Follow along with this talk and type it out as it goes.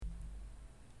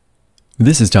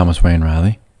This is Thomas Wayne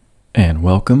Riley, and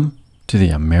welcome to the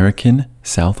American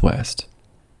Southwest.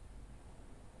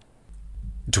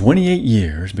 28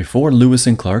 years before Lewis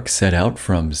and Clark set out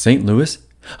from St. Louis,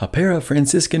 a pair of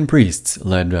Franciscan priests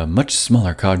led a much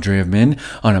smaller cadre of men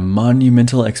on a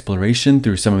monumental exploration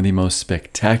through some of the most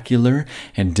spectacular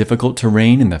and difficult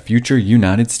terrain in the future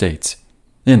United States.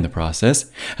 In the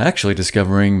process, actually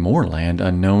discovering more land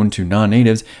unknown to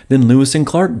non-natives than Lewis and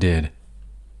Clark did.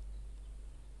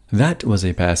 That was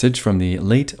a passage from the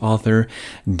late author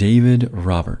David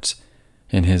Roberts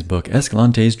in his book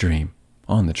Escalante's Dream,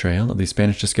 on the trail of the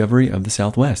Spanish discovery of the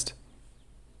Southwest.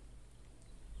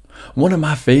 One of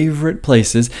my favorite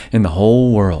places in the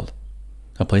whole world,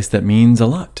 a place that means a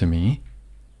lot to me,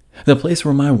 the place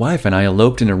where my wife and I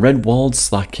eloped in a red-walled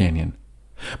slot canyon.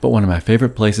 But one of my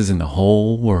favorite places in the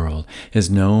whole world is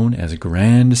known as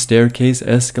Grand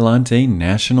Staircase-Escalante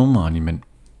National Monument.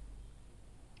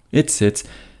 It sits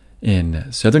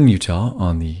in southern Utah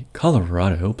on the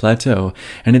Colorado Plateau,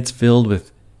 and it's filled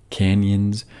with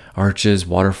canyons, arches,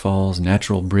 waterfalls,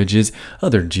 natural bridges,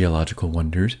 other geological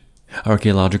wonders,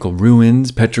 archaeological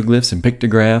ruins, petroglyphs, and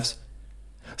pictographs,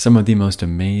 some of the most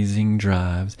amazing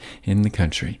drives in the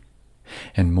country,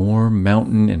 and more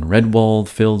mountain and red-wall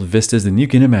filled vistas than you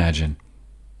can imagine.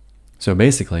 So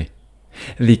basically,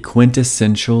 the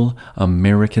quintessential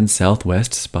American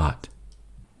Southwest spot.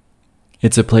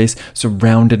 It's a place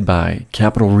surrounded by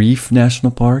Capitol Reef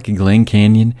National Park, Glen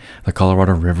Canyon, the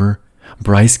Colorado River,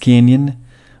 Bryce Canyon,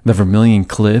 the Vermilion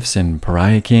Cliffs and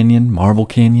Paria Canyon, Marble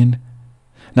Canyon,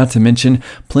 not to mention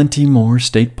plenty more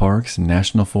state parks,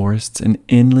 national forests, and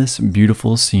endless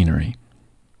beautiful scenery.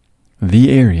 The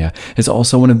area is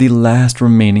also one of the last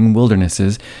remaining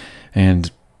wildernesses, and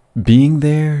being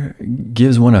there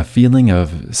gives one a feeling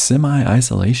of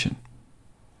semi-isolation.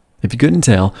 If you couldn't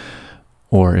tell,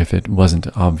 or if it wasn't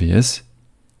obvious,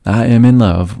 I am in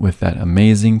love with that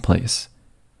amazing place.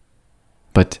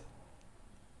 But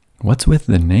what's with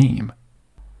the name?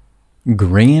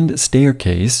 Grand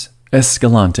Staircase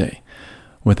Escalante,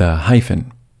 with a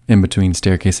hyphen in between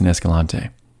staircase and Escalante.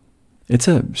 It's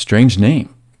a strange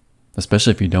name,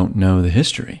 especially if you don't know the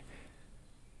history.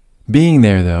 Being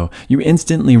there, though, you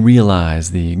instantly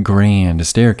realize the grand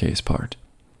staircase part.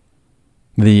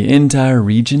 The entire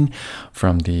region,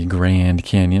 from the Grand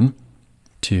Canyon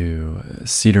to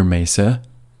Cedar Mesa,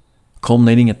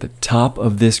 culminating at the top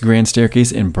of this grand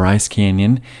staircase in Bryce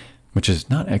Canyon, which is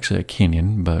not actually a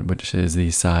canyon, but which is the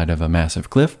side of a massive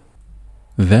cliff.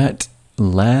 That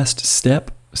last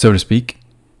step, so to speak,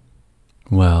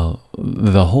 well,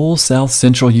 the whole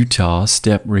south-central Utah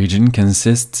steppe region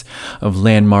consists of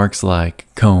landmarks like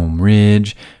Comb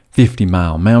Ridge, 50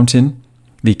 Mile Mountain,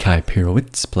 the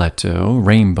Kaipirowitz Plateau,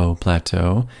 Rainbow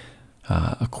Plateau,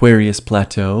 Aquarius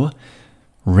Plateau,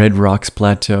 Red Rocks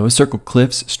Plateau, Circle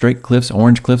Cliffs, Straight Cliffs,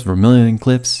 Orange Cliffs, Vermilion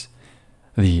Cliffs,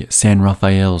 the San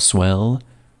Rafael Swell,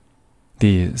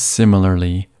 the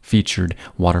similarly featured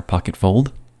Water Pocket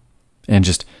Fold, and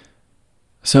just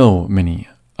so many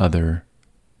other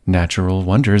natural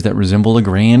wonders that resemble a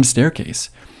grand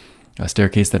staircase, a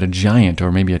staircase that a giant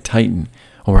or maybe a titan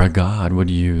or a god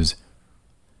would use.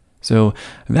 So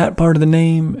that part of the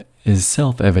name is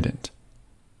self-evident.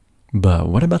 But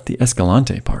what about the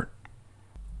Escalante part?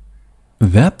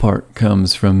 That part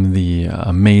comes from the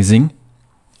amazing,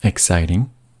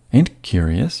 exciting, and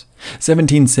curious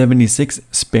 1776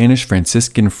 Spanish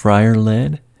Franciscan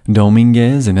friar-led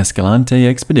Dominguez-Escalante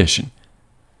expedition.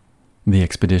 The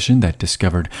expedition that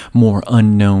discovered more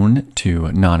unknown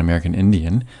to non-American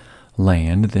Indian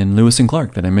land than Lewis and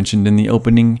Clark that I mentioned in the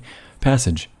opening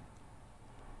passage.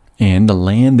 And the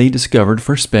land they discovered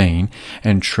for Spain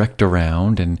and trekked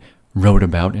around and wrote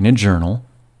about in a journal,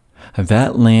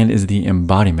 that land is the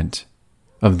embodiment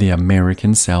of the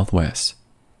American Southwest.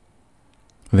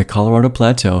 The Colorado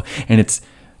Plateau and its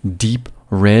deep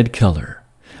red color,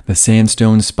 the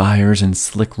sandstone spires and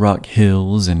slick rock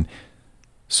hills and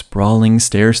sprawling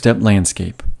stair-step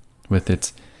landscape with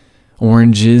its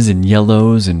oranges and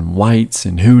yellows and whites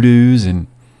and hoodoos and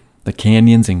the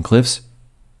canyons and cliffs,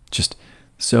 just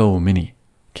so many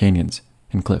canyons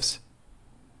and cliffs,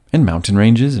 and mountain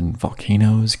ranges and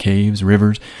volcanoes, caves,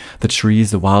 rivers, the trees,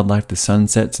 the wildlife, the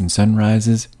sunsets and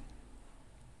sunrises,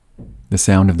 the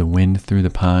sound of the wind through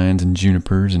the pines and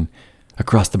junipers and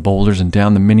across the boulders and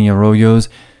down the many arroyos,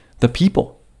 the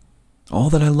people,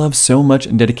 all that I love so much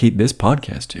and dedicate this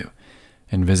podcast to,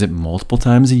 and visit multiple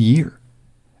times a year,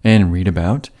 and read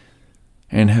about,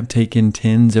 and have taken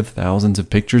tens of thousands of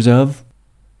pictures of.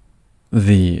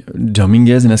 The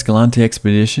Dominguez-Escalante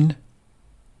expedition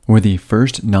were the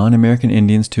first non-American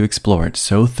Indians to explore it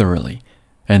so thoroughly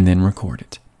and then record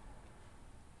it.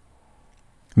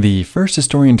 The first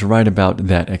historian to write about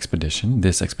that expedition,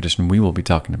 this expedition we will be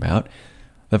talking about,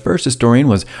 the first historian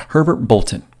was Herbert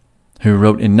Bolton, who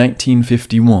wrote in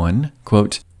 1951,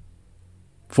 quote,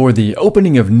 "For the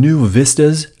opening of new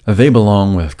vistas, they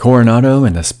belong with Coronado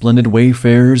and the splendid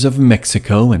wayfarers of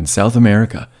Mexico and South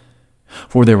America.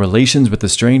 For their relations with the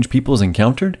strange peoples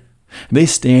encountered, they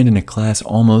stand in a class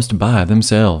almost by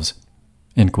themselves."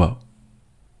 End quote.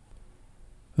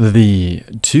 The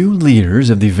two leaders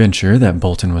of the venture that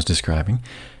Bolton was describing,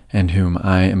 and whom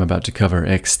I am about to cover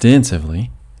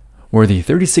extensively, were the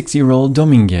 36-year-old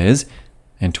Dominguez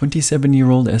and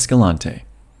 27-year-old Escalante.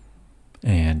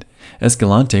 And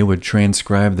Escalante would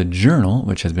transcribe the journal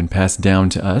which has been passed down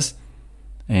to us,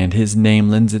 and his name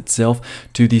lends itself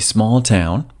to the small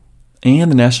town and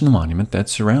the national monument that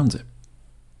surrounds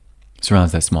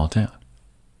that small town.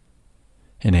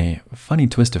 In a funny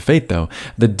twist of fate, though,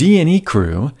 the D&E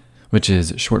crew, which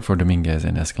is short for Dominguez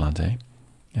and Escalante,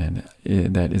 and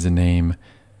that is a name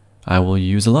I will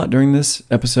use a lot during this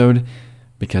episode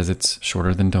because it's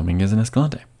shorter than Dominguez and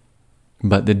Escalante.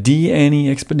 But the D&E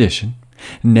expedition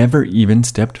never even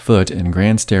stepped foot in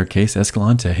Grand Staircase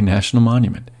Escalante National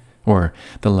Monument, or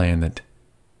the land that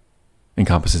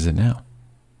encompasses it now.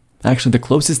 Actually, the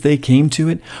closest they came to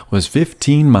it was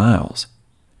 15 miles.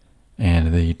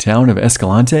 And the town of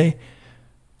Escalante,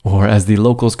 or as the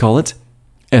locals call it,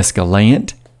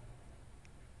 Escalante,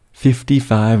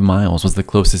 55 miles was the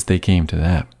closest they came to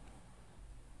that.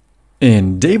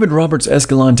 In David Roberts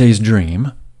Escalante's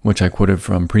dream, which I quoted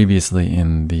from previously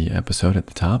in the episode at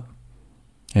the top,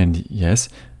 and yes,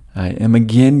 I am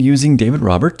again using David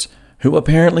Roberts, who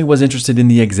apparently was interested in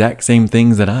the exact same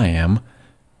things that I am.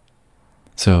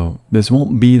 So this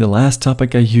won't be the last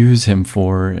topic I use him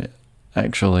for,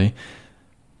 actually.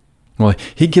 Well,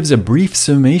 he gives a brief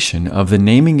summation of the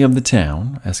naming of the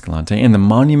town, Escalante, and the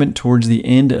monument towards the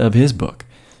end of his book.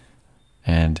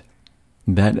 And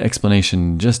that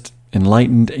explanation just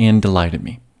enlightened and delighted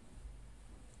me.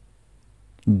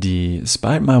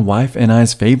 Despite my wife and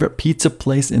I's favorite pizza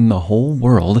place in the whole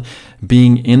world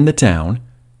being in the town,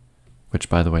 which,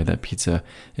 by the way, that pizza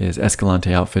is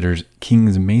Escalante Outfitters'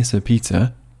 King's Mesa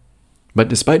Pizza, but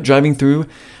despite driving through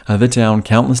the town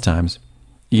countless times,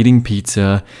 eating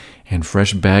pizza and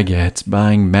fresh baguettes,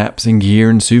 buying maps and gear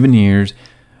and souvenirs,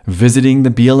 visiting the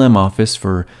BLM office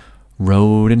for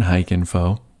road and hike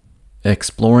info,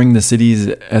 exploring the city's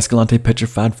Escalante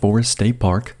Petrified Forest State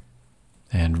Park,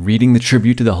 and reading the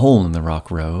tribute to the Hole in the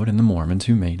Rock Road and the Mormons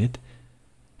who made it,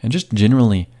 and just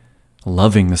generally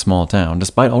loving the small town.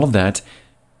 Despite all of that,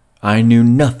 I knew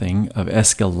nothing of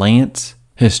Escalante's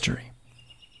history.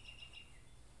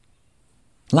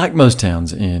 Like most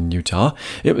towns in Utah,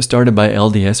 it was started by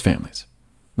LDS families.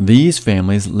 These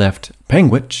families left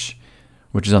Panguitch,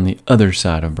 which is on the other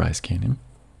side of Bryce Canyon.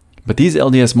 But these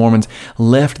LDS Mormons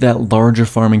left that larger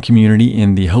farming community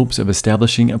in the hopes of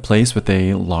establishing a place with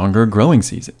a longer growing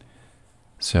season.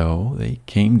 So they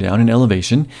came down in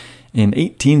elevation in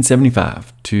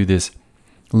 1875 to this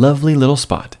lovely little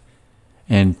spot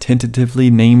and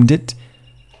tentatively named it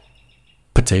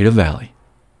Potato Valley,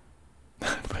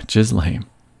 which is lame.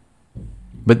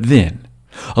 But then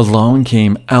along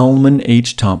came Almon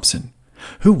H. Thompson,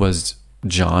 who was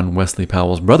John Wesley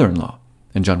Powell's brother-in-law.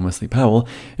 And John Wesley Powell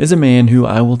is a man who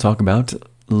I will talk about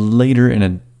later in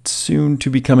a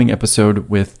soon-to-be-coming episode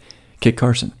with Kit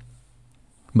Carson.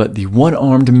 But the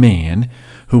one-armed man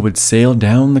who would sail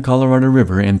down the Colorado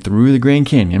River and through the Grand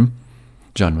Canyon,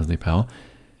 John Wesley Powell,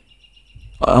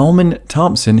 Almon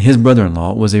Thompson, his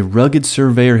brother-in-law, was a rugged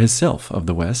surveyor himself of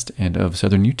the West and of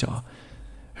southern Utah,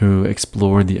 who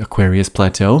explored the Aquarius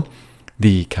Plateau,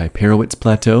 the Kaiparowitz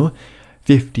Plateau,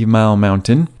 50 Mile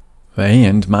Mountain,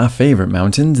 and my favorite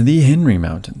mountains, the Henry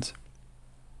Mountains.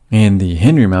 And the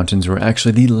Henry Mountains were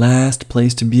actually the last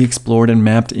place to be explored and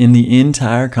mapped in the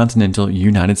entire continental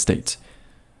United States,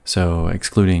 so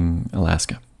excluding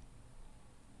Alaska.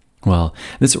 Well,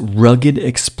 this rugged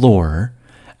explorer,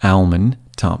 Almon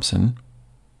Thompson,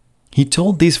 he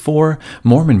told these 4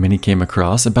 Mormon men he came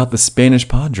across about the Spanish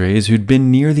Padres who'd been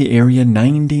near the area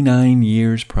 99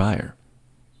 years prior.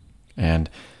 And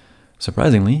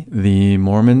surprisingly, the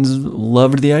Mormons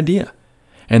loved the idea,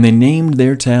 and they named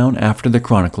their town after the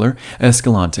chronicler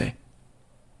Escalante.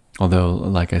 Although,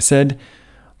 like I said,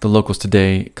 the locals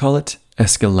today call it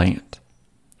Escalante,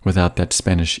 without that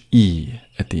Spanish E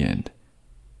at the end.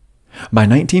 By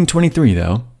 1923,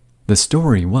 though, the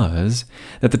story was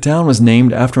that the town was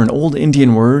named after an old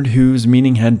Indian word whose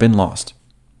meaning had been lost,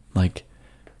 like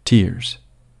tears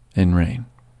in rain.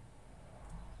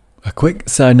 A quick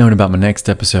side note about my next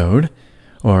episode,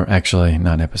 or actually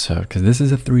not episode, because this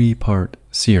is a 3-part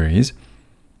series,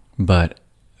 but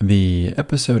The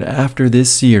episode after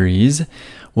this series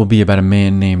will be about a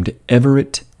man named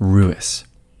Everett Ruiz,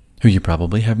 who you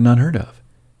probably have not heard of.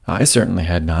 I certainly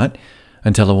had not,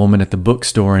 until a woman at the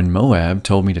bookstore in Moab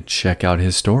told me to check out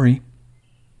his story.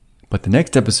 But the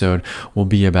next episode will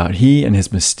be about he and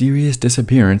his mysterious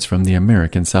disappearance from the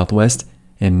American Southwest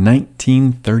in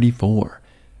 1934.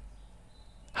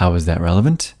 How is that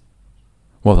relevant?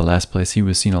 Well, the last place he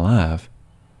was seen alive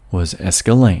was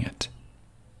Escalante.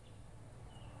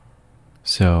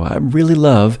 So I really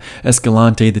love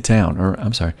Escalante the town,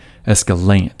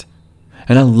 Escalante.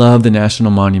 And I love the national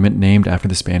monument named after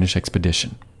the Spanish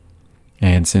expedition.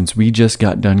 And since we just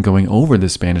got done going over the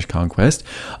Spanish conquest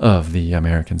of the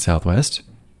American Southwest,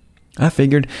 I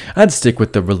figured I'd stick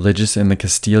with the religious and the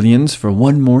Castilians for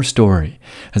one more story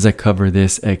as I cover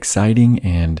this exciting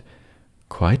and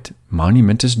quite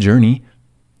monumentous journey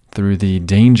through the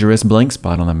dangerous blank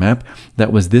spot on the map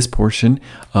that was this portion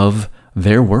of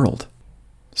their world.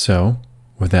 So,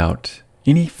 without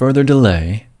any further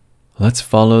delay, let's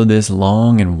follow this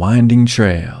long and winding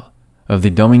trail of the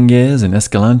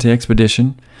Dominguez-Escalante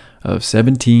expedition of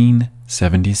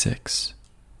 1776.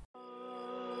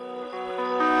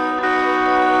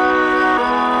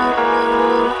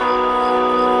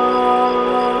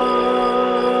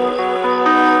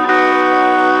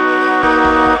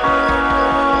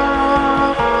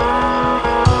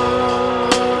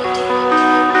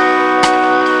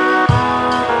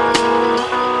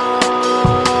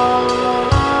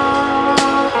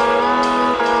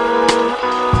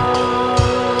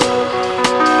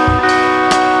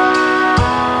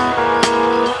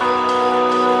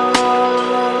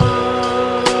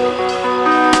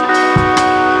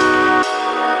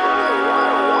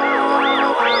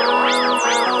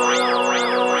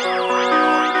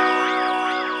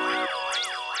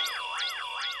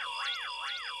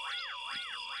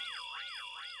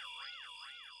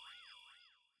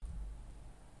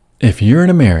 If you're an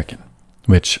American,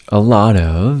 which a lot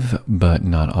of, but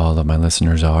not all of my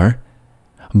listeners are,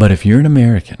 but if you're an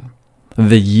American,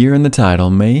 the year in the title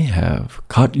may have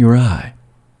caught your eye.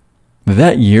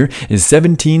 That year is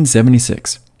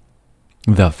 1776,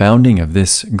 the founding of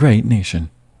this great nation.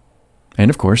 And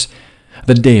of course,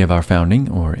 the day of our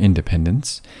founding, or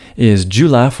independence, is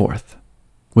July 4th,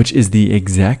 which is the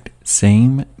exact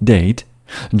same date,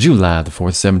 July the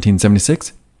 4th,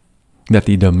 1776, that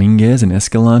the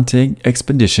Dominguez-Escalante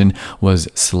expedition was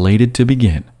slated to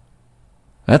begin.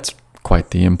 That's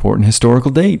quite the important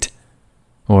historical date.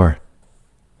 Or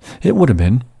it would have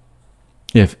been,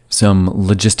 if some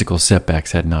logistical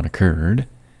setbacks had not occurred.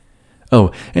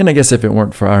 Oh, and I guess if it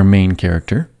weren't for our main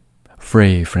character,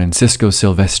 Fray Francisco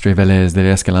Silvestre Velez de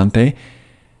Escalante,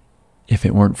 if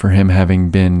it weren't for him having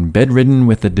been bedridden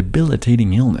with a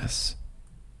debilitating illness,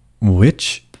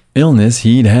 which illness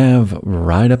he'd have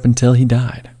right up until he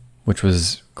died, which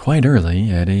was quite early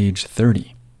at age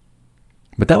 30.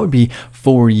 But that would be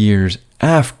 4 years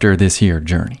after this here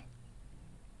journey.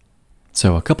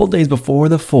 So a couple days before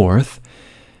the 4th,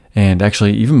 and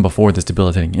actually even before this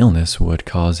debilitating illness would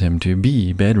cause him to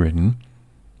be bedridden,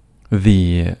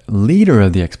 the leader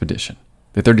of the expedition,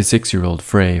 the 36-year-old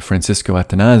Fray Francisco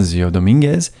Atanasio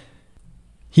Dominguez,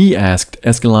 he asked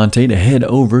Escalante to head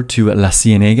over to La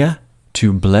Cienega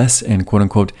to bless and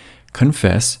quote-unquote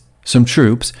confess some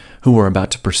troops who were about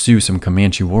to pursue some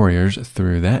Comanche warriors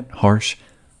through that harsh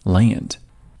land.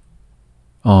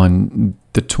 On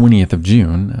the 20th of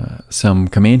June, some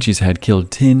Comanches had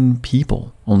killed 10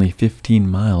 people only 15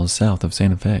 miles south of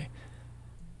Santa Fe.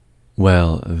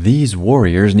 Well, these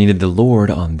warriors needed the Lord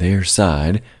on their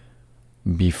side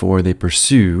before they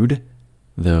pursued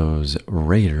those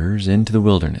raiders into the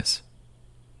wilderness.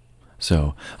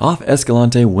 So, off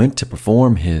Escalante went to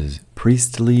perform his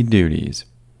priestly duties.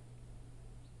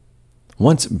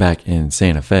 Once back in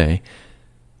Santa Fe,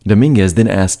 Dominguez then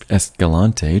asked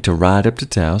Escalante to ride up to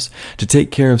Taos to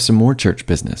take care of some more church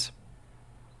business.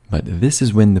 But this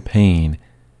is when the pain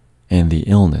and the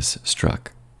illness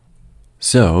struck.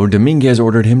 So, Dominguez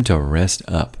ordered him to rest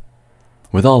up.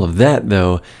 With all of that,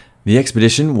 though, the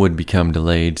expedition would become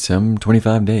delayed some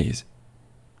 25 days.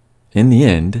 In the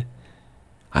end,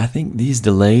 I think these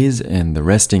delays and the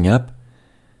resting up,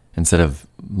 instead of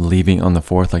leaving on the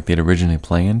 4th like they'd originally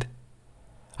planned,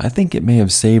 I think it may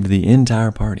have saved the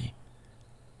entire party.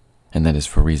 And that is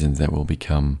for reasons that will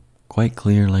become quite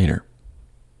clear later.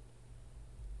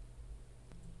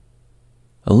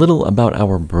 A little about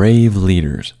our brave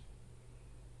leaders.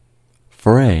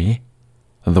 Fray,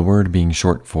 the word being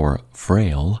short for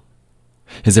frail,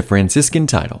 is a Franciscan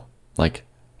title, like,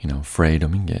 Fray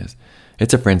Dominguez.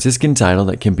 It's a Franciscan title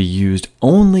that can be used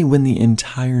only when the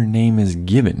entire name is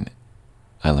given,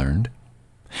 I learned.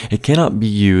 It cannot be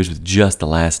used with just the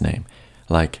last name,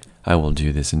 like I will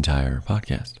do this entire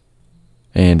podcast.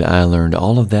 And I learned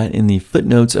all of that in the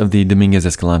footnotes of the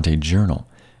Dominguez-Escalante journal,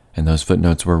 and those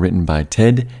footnotes were written by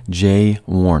Ted J.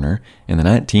 Warner in the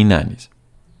 1990s.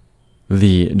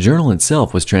 The journal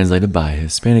itself was translated by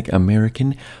Hispanic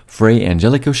American Fray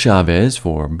Angelico Chavez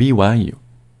for BYU,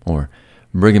 or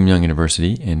Brigham Young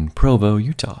University in Provo,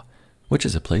 Utah, which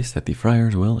is a place that the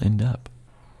Friars will end up.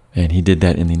 And he did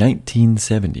that in the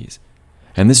 1970s.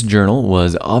 And this journal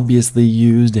was obviously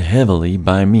used heavily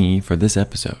by me for this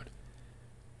episode.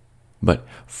 But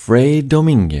Fray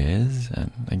Dominguez,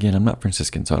 and again, I'm not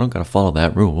Franciscan, so I don't got to follow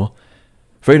that rule.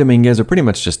 Fray Dominguez, or pretty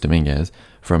much just Dominguez,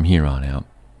 from here on out.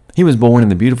 He was born in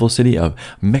the beautiful city of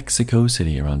Mexico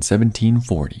City around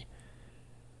 1740.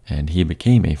 And he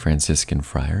became a Franciscan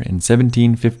friar in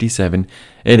 1757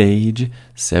 at age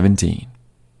 17.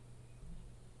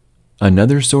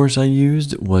 Another source I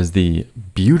used was the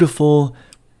beautiful,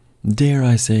 dare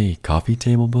I say, coffee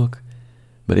table book,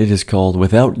 but it is called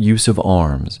Without Use of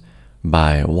Arms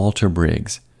by Walter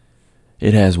Briggs.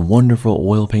 It has wonderful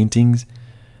oil paintings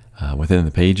within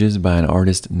the pages by an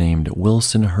artist named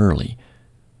Wilson Hurley,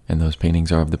 and those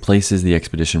paintings are of the places the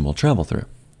expedition will travel through,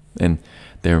 and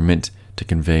they're meant to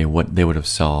convey what they would have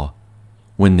saw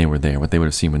when they were there, what they would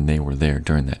have seen when they were there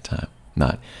during that time,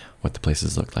 not what the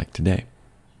places look like today.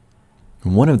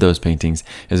 One of those paintings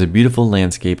is a beautiful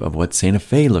landscape of what Santa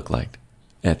Fe looked like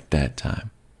at that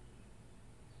time.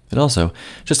 It also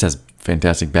just has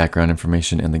fantastic background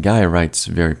information, and the guy writes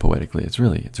very poetically. It's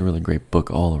a really great book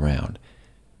all around.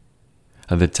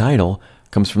 The title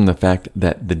comes from the fact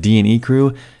that the D&E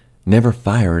crew never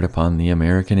fired upon the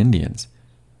American Indians,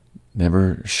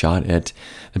 never shot at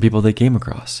the people they came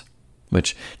across,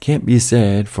 which can't be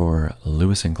said for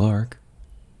Lewis and Clark.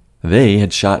 They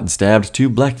had shot and stabbed 2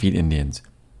 Blackfeet Indians,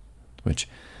 which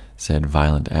said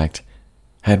violent act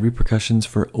had repercussions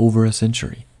for over a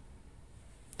century.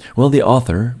 Well, the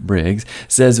author, Briggs,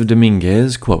 says of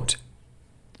Dominguez, quote,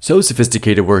 "So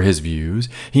sophisticated were his views,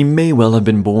 he may well have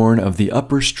been born of the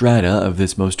upper strata of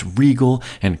this most regal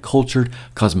and cultured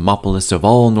cosmopolis of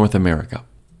all North America.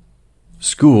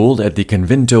 Schooled at the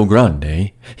Convento Grande,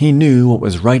 he knew what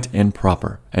was right and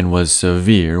proper, and was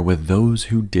severe with those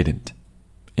who didn't."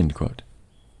 End quote.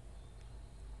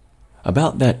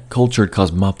 About that cultured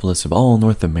cosmopolis of all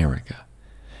North America,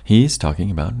 he's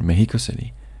talking about Mexico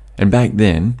City. And back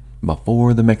then,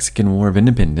 before the Mexican War of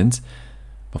Independence,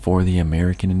 before the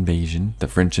American invasion, the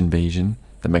French invasion,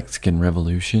 the Mexican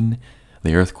Revolution,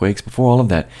 the earthquakes, before all of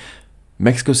that,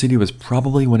 Mexico City was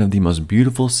probably one of the most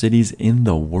beautiful cities in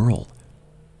the world.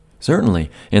 Certainly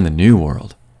in the New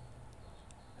World.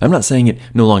 I'm not saying it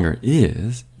no longer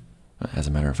is. As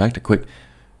a matter of fact, a quick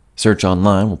search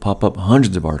online will pop up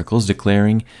hundreds of articles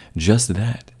declaring just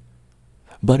that.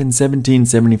 But in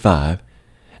 1775,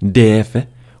 DF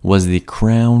was the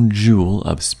crown jewel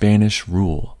of Spanish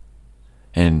rule,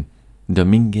 and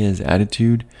Dominguez's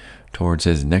attitude towards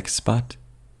his next spot,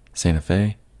 Santa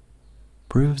Fe,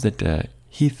 proves that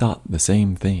he thought the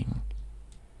same thing.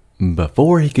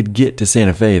 Before he could get to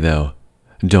Santa Fe, though,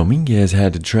 Dominguez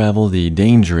had to travel the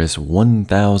dangerous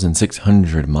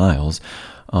 1,600 miles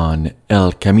on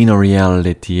El Camino Real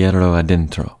de Tierra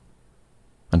Adentro.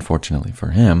 Unfortunately for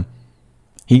him,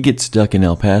 he gets stuck in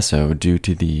El Paso due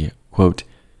to the, quote,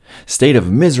 "state of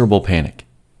miserable panic,"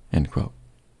 end quote.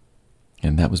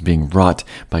 And that was being wrought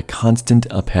by constant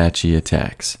Apache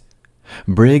attacks.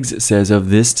 Briggs says of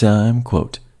this time,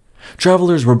 quote,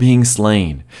 "Travelers were being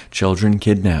slain, children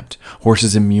kidnapped,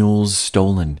 horses and mules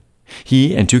stolen.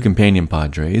 He and 2 companion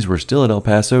padres were still at El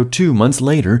Paso 2 months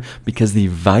later because the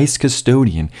vice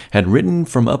custodian had written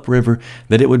from upriver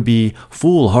that it would be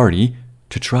foolhardy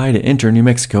to try to enter New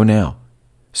Mexico now.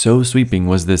 So sweeping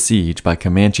was the siege by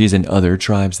Comanches and other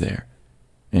tribes there."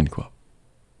 End quote.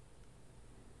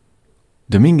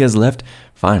 Dominguez left,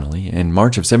 finally, in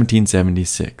March of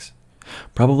 1776,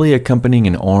 probably accompanying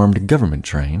an armed government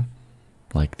train,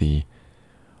 like the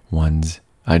ones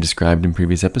I described in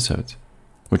previous episodes,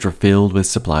 which were filled with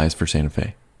supplies for Santa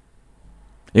Fe.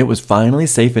 It was finally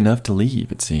safe enough to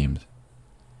leave, it seems.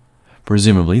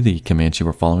 Presumably, the Comanche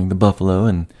were following the buffalo,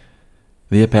 and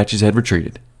the Apaches had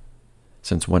retreated,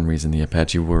 since one reason the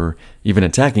Apache were even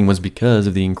attacking was because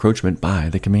of the encroachment by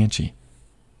the Comanche.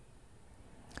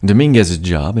 Dominguez's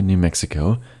job in New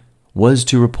Mexico was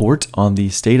to report on the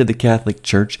state of the Catholic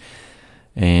Church,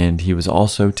 and he was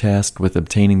also tasked with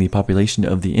obtaining the population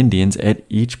of the Indians at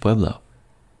each pueblo.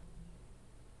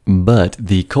 But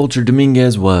the cultured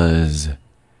Dominguez was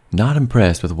not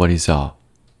impressed with what he saw.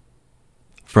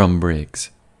 From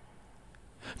Briggs.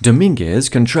 Dominguez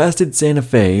contrasted Santa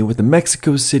Fe with the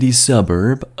Mexico City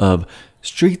suburb of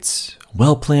streets,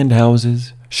 well-planned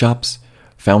houses, shops,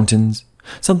 fountains,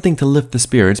 something to lift the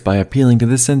spirits by appealing to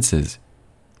the senses.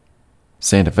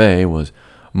 Santa Fe was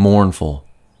mournful,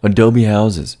 adobe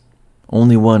houses,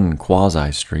 only one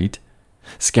quasi-street,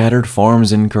 scattered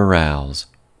farms and corrals.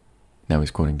 Now he's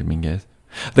quoting Dominguez.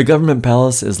 The government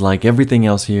palace is like everything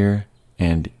else here,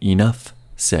 and enough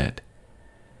said.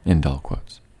 End all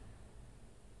quotes.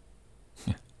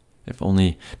 If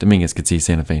only Dominguez could see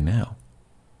Santa Fe now.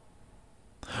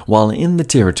 While in the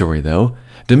territory, though,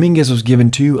 Dominguez was given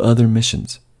 2 other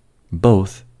missions,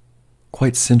 both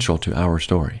quite central to our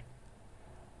story.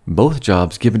 Both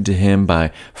jobs given to him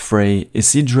by Fray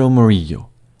Isidro Murillo,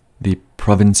 the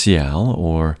provincial,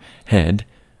 or head,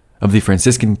 of the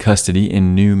Franciscan custody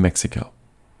in New Mexico.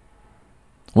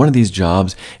 One of these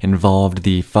jobs involved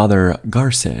the Father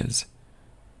Garces.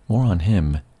 More on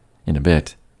him in a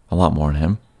bit, a lot more on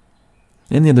him.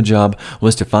 And the other job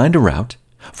was to find a route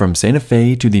from Santa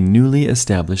Fe to the newly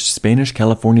established Spanish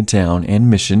California town and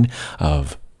mission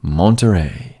of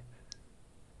Monterrey.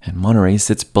 And Monterrey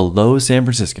sits below San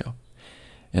Francisco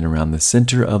and around the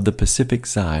center of the Pacific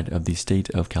side of the state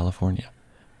of California,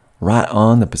 right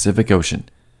on the Pacific Ocean.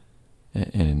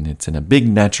 And it's in a big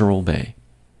natural bay.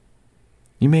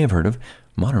 You may have heard of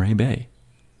Monterey Bay.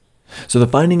 So the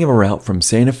finding of a route from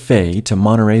Santa Fe to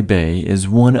Monterey Bay is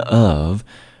one of,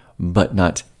 but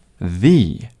not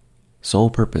the, sole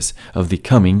purpose of the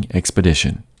coming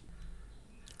expedition.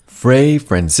 Fray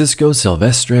Francisco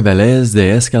Silvestre Velez de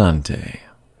Escalante,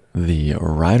 the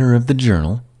writer of the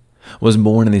journal, was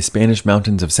born in the Spanish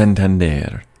mountains of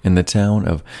Santander in the town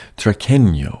of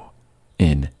Traqueño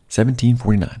in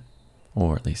 1749,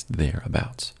 or at least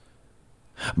thereabouts.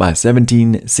 By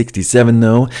 1767,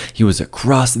 though, he was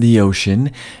across the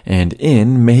ocean and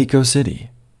in Mexico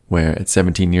City, where at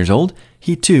 17 years old,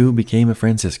 he too became a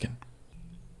Franciscan.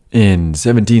 In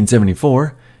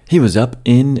 1774, he was up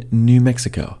in New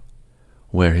Mexico,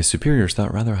 where his superiors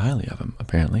thought rather highly of him,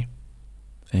 apparently.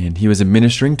 And he was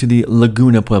administering to the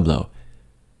Laguna Pueblo,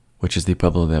 which is the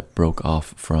pueblo that broke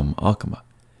off from Acoma,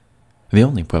 the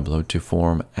only pueblo to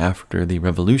form after the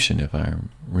revolution, if I'm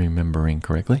remembering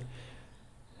correctly.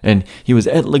 And he was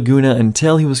at Laguna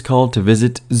until he was called to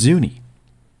visit Zuni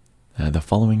the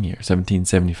following year,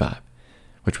 1775,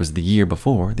 which was the year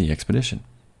before the expedition.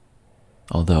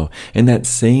 Although in that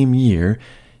same year,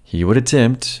 he would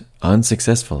attempt,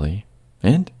 unsuccessfully,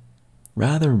 and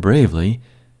rather bravely,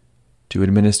 to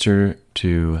administer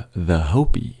to the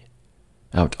Hopi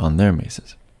out on their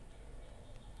mesas.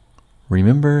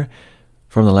 Remember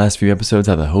from the last few episodes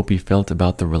how the Hopi felt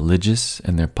about the religious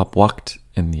and their papwakt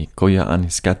and the Koya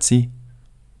Aniskatsi?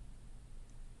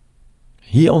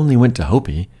 He only went to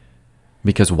Hopi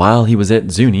because while he was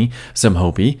at Zuni, some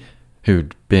Hopi,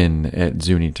 who'd been at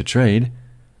Zuni to trade,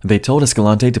 they told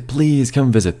Escalante to please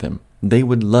come visit them. They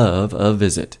would love a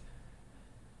visit.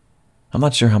 I'm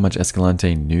not sure how much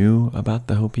Escalante knew about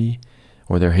the Hopi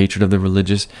or their hatred of the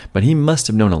religious, but he must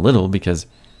have known a little because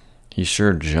he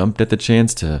sure jumped at the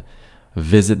chance to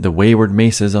visit the wayward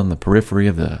mesas on the periphery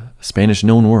of the Spanish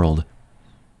known world.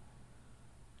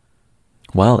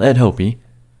 While at Hopi,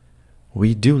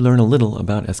 we do learn a little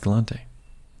about Escalante,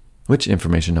 which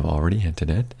information I've already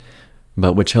hinted at,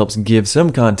 but which helps give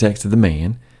some context to the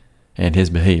man and his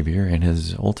behavior and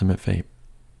his ultimate fate.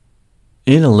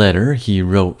 In a letter he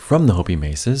wrote from the Hopi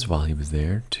Mesas while he was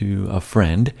there to a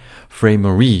friend, Fray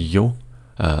Murillo,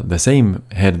 the same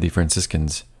head of the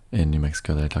Franciscans in New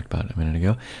Mexico that I talked about a minute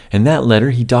ago. In that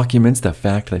letter, he documents the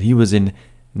fact that he was in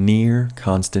near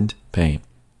constant pain.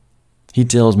 He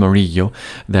tells Murillo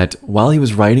that while he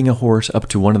was riding a horse up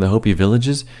to one of the Hopi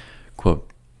villages, quote,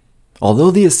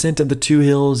 "Although the ascent of the 2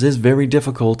 hills is very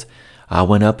difficult, I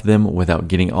went up them without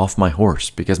getting off my horse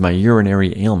because my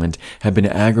urinary ailment had been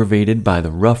aggravated by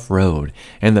the rough road,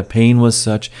 and the pain was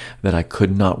such that I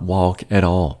could not walk at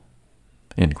all."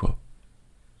 End quote.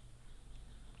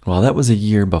 While that was a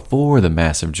year before the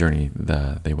massive journey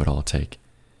they would all take,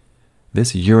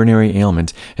 this urinary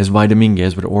ailment is why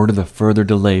Dominguez would order the further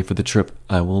delay for the trip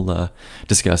I will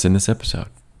discuss in this episode.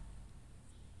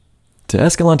 To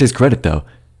Escalante's credit, though,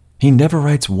 he never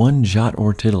writes one jot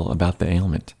or tittle about the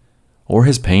ailment or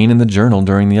his pain in the journal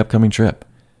during the upcoming trip,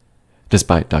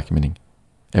 despite documenting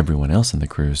everyone else in the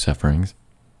crew's sufferings.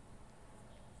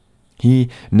 He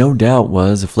no doubt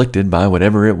was afflicted by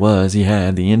whatever it was he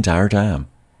had the entire time.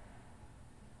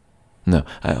 No,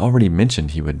 I already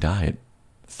mentioned he would die at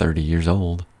 30 years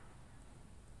old.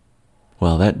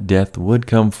 Well, that death would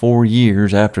come 4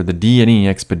 years after the D&E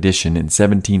expedition in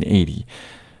 1780,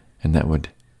 and that would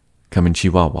come in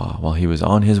Chihuahua while he was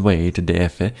on his way to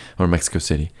DF, or Mexico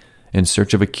City, in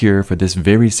search of a cure for this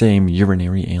very same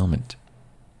urinary ailment.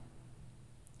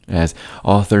 As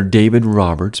author David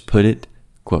Roberts put it,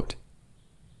 quote,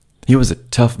 "He was a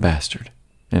tough bastard,"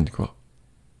 end quote.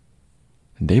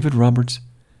 David Roberts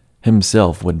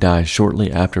himself would die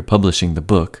shortly after publishing the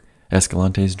book,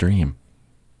 Escalante's Dream.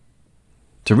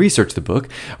 To research the book,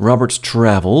 Roberts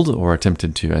traveled, or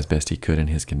attempted to as best he could in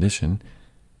his condition,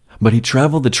 but he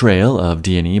traveled the trail of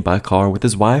D&E by car with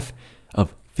his wife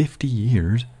of 50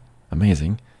 years.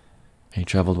 Amazing. He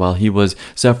traveled while he was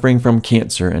suffering from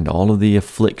cancer and all of the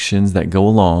afflictions that go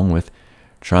along with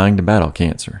trying to battle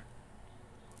cancer.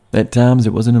 At times,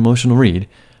 it was an emotional read,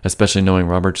 especially knowing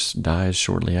Roberts dies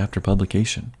shortly after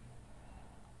publication.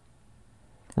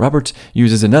 Roberts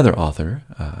uses another author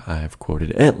I've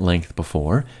quoted at length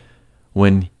before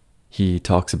when he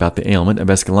talks about the ailment of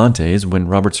Escalante's, when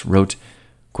Roberts wrote,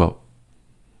 quote,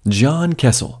 "John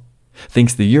Kessel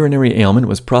thinks the urinary ailment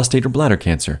was prostate or bladder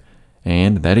cancer,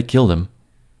 and that it killed him.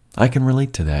 I can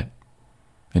relate to that,"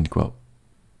 end quote.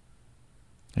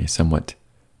 A somewhat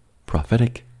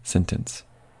prophetic sentence.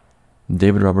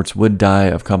 David Roberts would die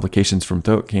of complications from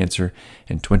throat cancer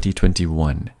in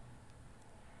 2021.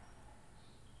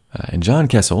 And John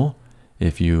Kessel,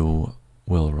 if you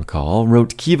will recall,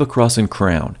 wrote Kiva Cross and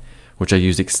Crown, which I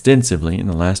used extensively in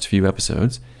the last few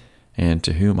episodes, and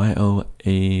to whom I owe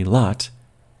a lot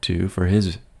to for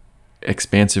his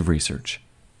expansive research.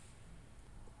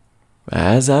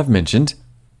 As I've mentioned,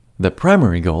 the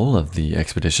primary goal of the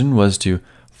expedition was to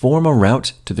form a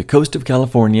route to the coast of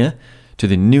California to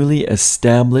the newly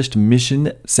established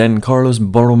Mission San Carlos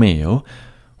Borromeo,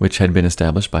 which had been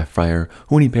established by Friar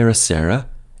Junipero Serra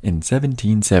in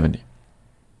 1770.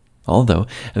 Although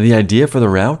the idea for the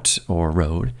route, or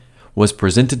road, was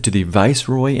presented to the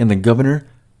Viceroy and the Governor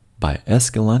by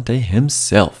Escalante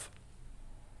himself.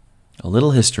 A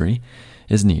little history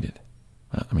is needed.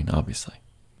 Obviously.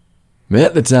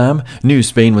 At the time, New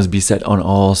Spain was beset on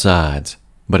all sides,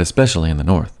 but especially in the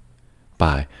north,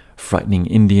 by frightening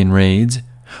Indian raids,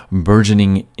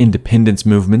 burgeoning independence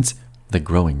movements, the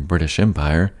growing British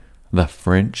Empire, the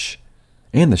French,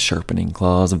 and the sharpening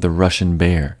claws of the Russian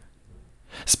bear.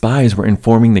 Spies were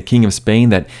informing the King of Spain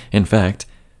that, in fact,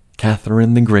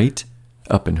 Catherine the Great,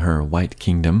 up in her White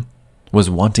Kingdom, was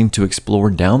wanting to explore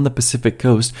down the Pacific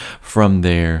coast from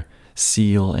their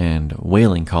seal and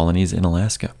whaling colonies in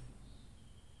Alaska.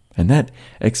 And that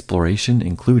exploration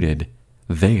included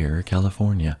their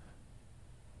California.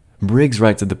 Briggs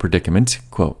writes of the predicament,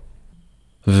 quote,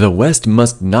 "The West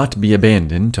must not be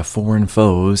abandoned to foreign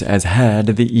foes as had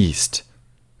the East,"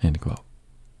 end quote.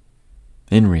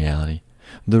 In reality,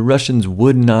 the Russians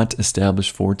would not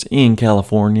establish forts in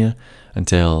California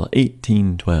until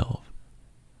 1812,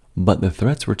 but the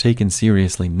threats were taken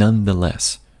seriously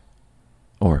nonetheless,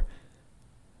 or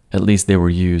at least they were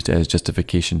used as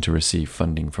justification to receive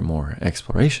funding for more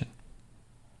exploration.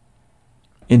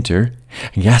 Enter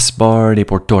Gaspar de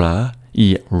Portola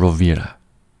y Rovira,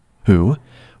 who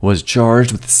was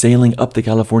charged with sailing up the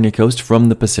California coast from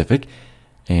the Pacific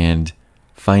and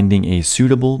finding a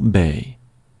suitable bay.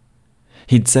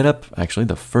 He'd set up, actually,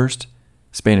 the first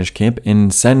Spanish camp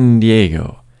in San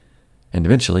Diego, and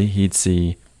eventually he'd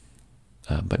see,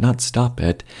 but not stop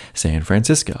at, San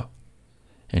Francisco.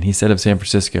 And he said of San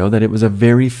Francisco that it was a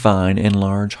very fine and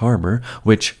large harbor,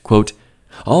 which, quote,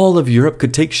 "all of Europe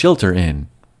could take shelter in,"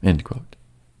 end quote.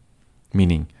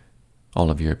 Meaning all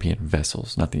of European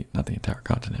vessels, not the entire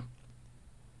continent.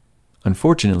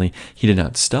 Unfortunately, he did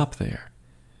not stop there,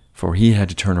 for he had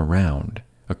to turn around,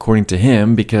 according to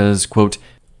him, because, quote,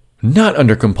 "not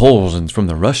under compulsions from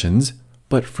the Russians,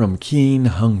 but from keen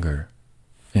hunger,"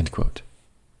 end quote.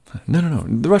 No,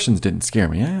 the Russians didn't scare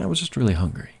me. I was just really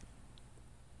hungry.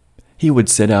 He would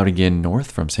set out again north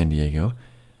from San Diego,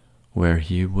 where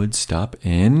he would stop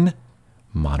in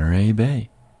Monterey Bay.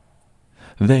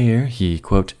 There he,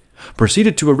 quote,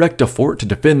 "proceeded to erect a fort to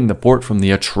defend the port from the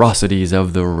atrocities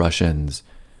of the Russians,"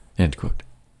 end quote.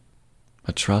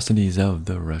 Atrocities of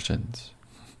the Russians.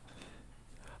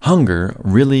 Hunger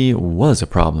really was a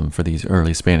problem for these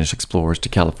early Spanish explorers to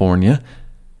California.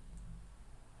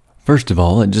 First of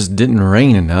all, it just didn't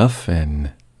rain enough in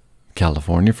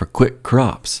California for quick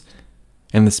crops.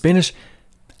 And the Spanish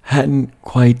hadn't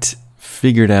quite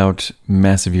figured out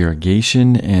massive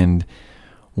irrigation and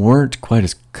weren't quite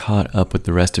as caught up with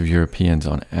the rest of Europeans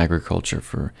on agriculture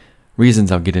for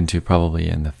reasons I'll get into probably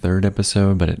in the third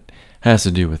episode, but it has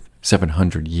to do with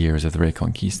 700 years of the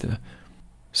Reconquista.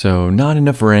 So not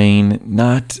enough rain,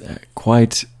 not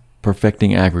quite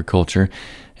perfecting agriculture,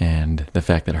 and the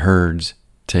fact that herds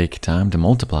take time to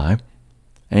multiply.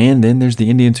 And then there's the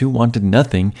Indians who wanted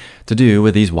nothing to do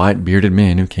with these white bearded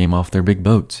men who came off their big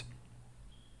boats.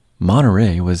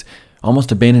 Monterey was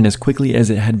almost abandoned as quickly as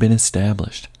it had been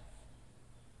established.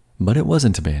 But it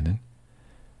wasn't abandoned.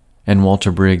 And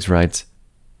Walter Briggs writes,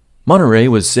 Monterey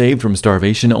was saved from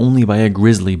starvation only by a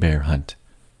grizzly bear hunt.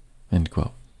 End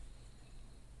quote.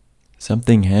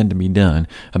 Something had to be done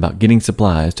about getting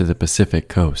supplies to the Pacific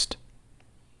coast.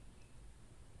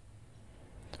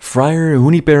 Friar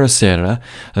Junipero Serra,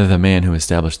 the man who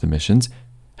established the missions,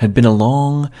 had been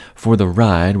along for the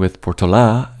ride with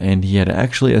Portola, and he had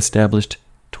actually established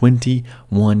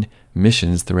 21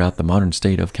 missions throughout the modern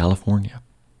state of California.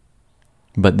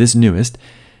 But this newest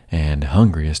and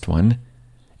hungriest one,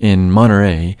 in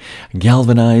Monterey,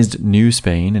 galvanized New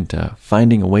Spain into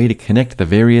finding a way to connect the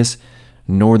various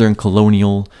northern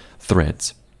colonial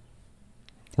threads.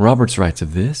 Roberts writes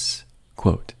of this,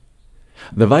 quote,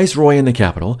 the viceroy in the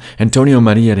capital, Antonio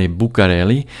Maria de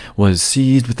Bucareli, was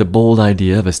seized with the bold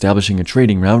idea of establishing a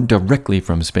trading route directly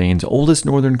from Spain's oldest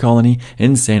northern colony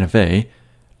in Santa Fe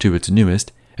to its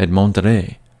newest at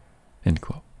Monterey. End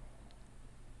quote.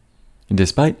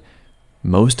 Despite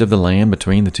most of the land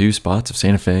between the two spots of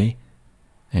Santa Fe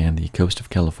and the coast of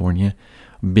California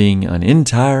being an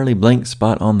entirely blank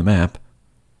spot on the map,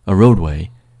 a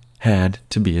roadway had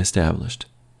to be established.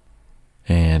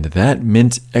 And that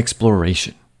meant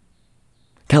exploration.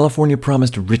 California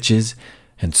promised riches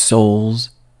and souls,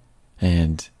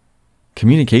 and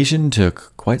communication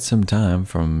took quite some time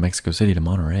from Mexico City to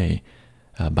Monterey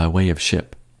by way of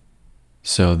ship.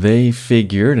 So they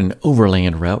figured an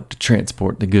overland route to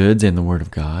transport the goods and the Word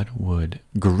of God would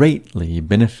greatly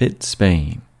benefit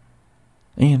Spain.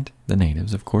 And the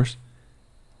natives, of course.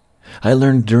 I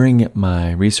learned during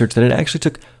my research that it actually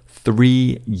took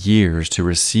 3 years to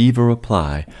receive a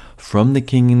reply from the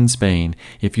king in Spain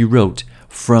if you wrote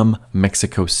from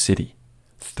Mexico City.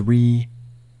 3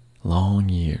 long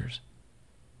years.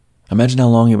 Imagine how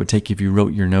long it would take if you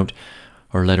wrote your note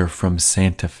or letter from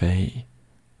Santa Fe,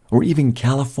 or even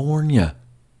California.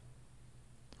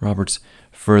 Roberts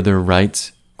further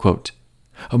writes, quote,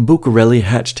 Bucareli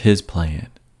hatched his plan.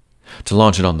 To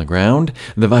launch it on the ground,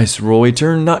 the viceroy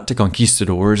turned not to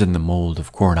conquistadors in the mold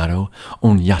of Coronado,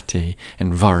 Oñate,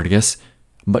 and Vargas,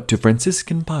 but to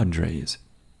Franciscan padres.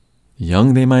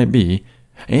 Young they might be,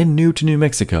 and new to New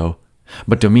Mexico,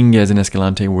 but Dominguez and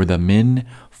Escalante were the men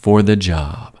for the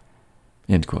job.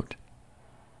 End quote.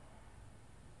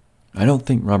 I don't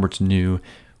think Roberts knew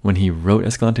when he wrote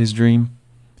Escalante's dream,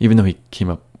 even though he came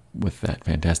up with that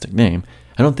fantastic name.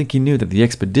 I don't think he knew that the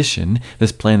expedition,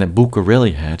 this plan that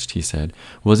Bucareli hatched, he said,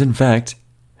 was in fact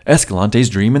Escalante's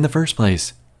dream in the first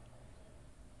place.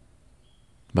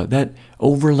 But that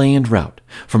overland route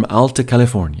from Alta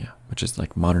California, which is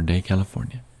like modern-day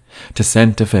California, to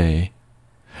Santa Fe,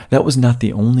 that was not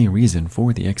the only reason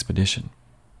for the expedition.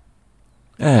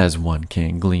 As one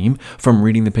can glean from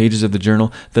reading the pages of the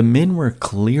journal, the men were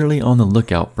clearly on the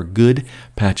lookout for good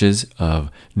patches of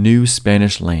new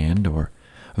Spanish land or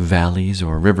valleys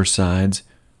or riversides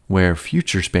where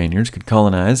future Spaniards could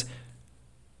colonize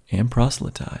and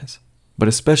proselytize, but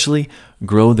especially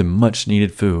grow the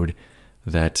much-needed food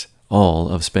that all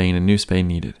of Spain and New Spain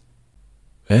needed.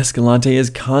 Escalante is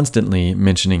constantly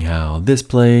mentioning how this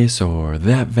place or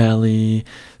that valley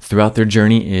throughout their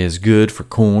journey is good for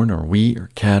corn or wheat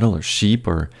or cattle or sheep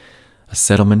or a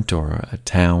settlement or a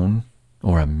town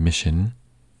or a mission.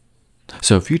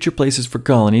 So future places for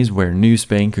colonies where New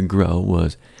Spain could grow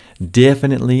was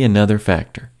definitely another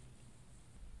factor.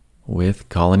 With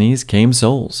colonies came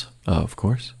souls, of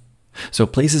course. So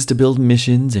places to build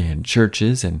missions and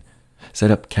churches and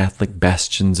set up Catholic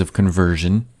bastions of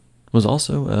conversion was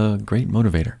also a great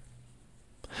motivator.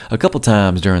 A couple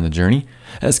times during the journey,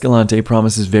 Escalante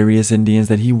promises various Indians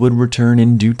that he would return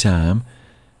in due time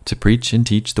to preach and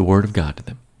teach the Word of God to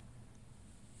them.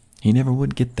 He never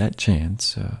would get that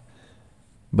chance,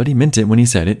 but he meant it when he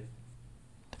said it,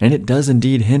 and it does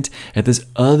indeed hint at this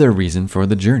other reason for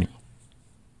the journey,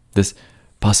 this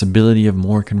possibility of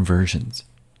more conversions.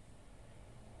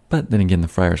 But then again, the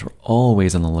friars were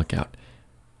always on the lookout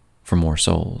for more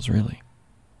souls, really.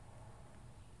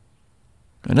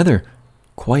 Another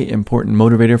quite important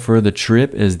motivator for the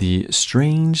trip is the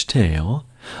strange tale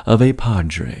of a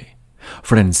padre,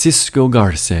 Francisco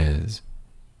Garces.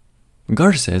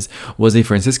 Garces was a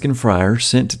Franciscan friar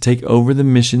sent to take over the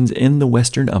missions in the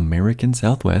Western American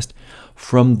Southwest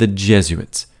from the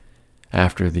Jesuits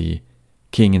after the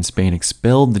king in Spain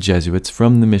expelled the Jesuits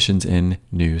from the missions in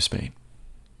New Spain.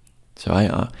 So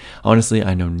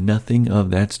I know nothing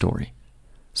of that story,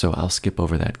 so I'll skip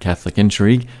over that Catholic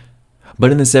intrigue.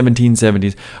 But in the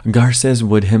 1770s, Garces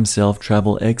would himself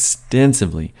travel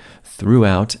extensively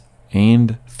throughout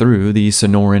and through the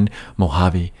Sonoran,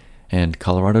 Mojave, and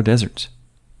Colorado deserts.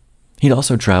 He'd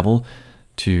also travel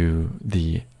to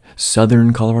the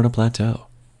southern Colorado Plateau.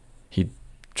 He'd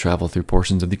travel through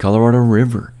portions of the Colorado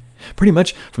River, pretty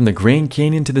much from the Grand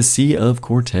Canyon to the Sea of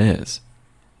Cortez.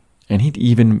 And he'd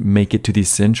even make it to the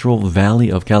Central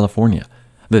Valley of California,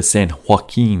 the San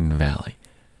Joaquin Valley,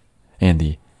 and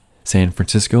the San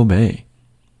Francisco Bay.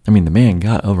 I mean, the man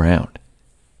got around.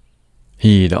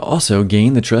 He'd also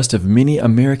gained the trust of many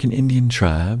American Indian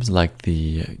tribes like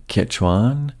the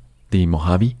Quechuan, the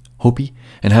Mojave, Hopi,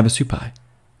 and Havasupai.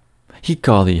 He'd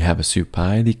call the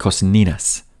Havasupai the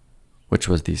Cocninas, which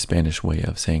was the Spanish way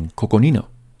of saying coconino,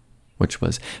 which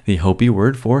was the Hopi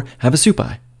word for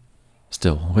Havasupai.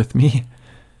 Still with me?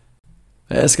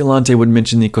 Escalante would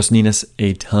mention the Cocninas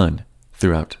a ton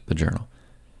throughout the journal,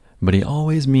 but he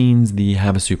always means the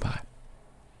Havasupai.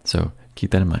 So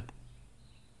keep that in mind.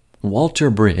 Walter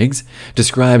Briggs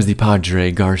describes the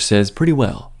Padre Garces pretty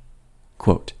well.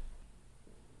 Quote,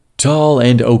 "Tall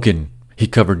and oaken, he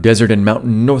covered desert and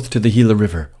mountain north to the Gila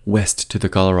River, west to the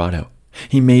Colorado.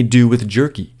 He made do with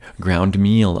jerky, ground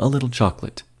meal, a little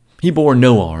chocolate. He bore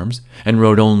no arms, and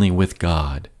rode only with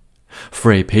God.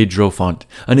 Fray Pedro Font,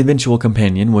 an eventual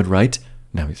companion, would write,"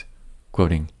 now he's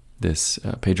quoting this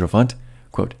Pedro Font,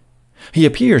 quote, "He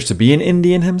appears to be an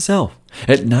Indian himself,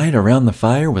 at night around the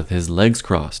fire with his legs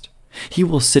crossed. He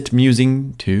will sit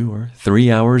musing 2 or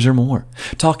 3 hours or more,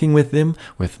 talking with them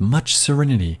with much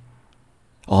serenity.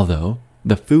 Although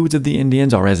the foods of the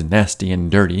Indians are as nasty and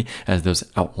dirty as those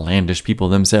outlandish people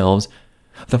themselves,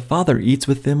 the father eats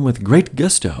with them with great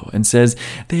gusto and says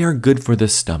they are good for the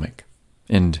stomach."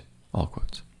 End all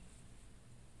quotes.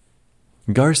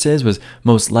 Garces was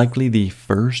most likely the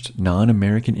first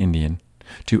non-American Indian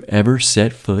to ever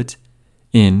set foot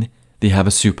in the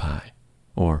Havasupai,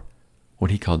 or what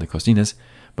he called the Cocninas,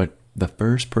 but the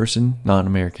first person,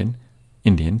 non-American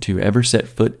Indian, to ever set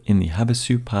foot in the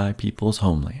Havasupai people's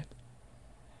homeland.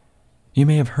 You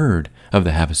may have heard of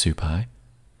the Havasupai.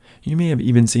 You may have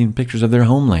even seen pictures of their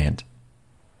homeland.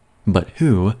 But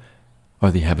who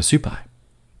are the Havasupai?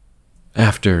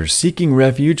 After seeking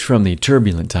refuge from the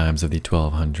turbulent times of the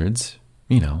 1200s,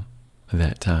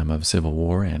 that time of civil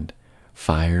war and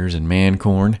fires and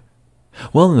man-corn,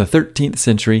 well, in the 13th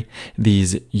century,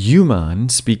 these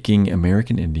Yuman-speaking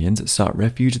American Indians sought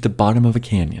refuge at the bottom of a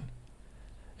canyon,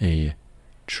 a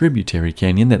tributary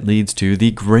canyon that leads to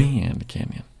the Grand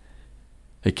Canyon,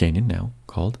 a canyon now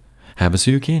called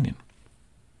Havasu Canyon.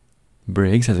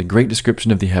 Briggs has a great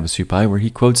description of the Havasupai where he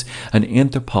quotes an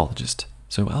anthropologist,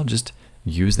 so I'll just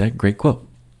use that great quote.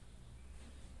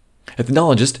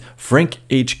 Ethnologist Frank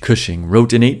H. Cushing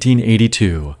wrote in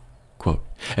 1882, quote,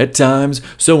 "At times,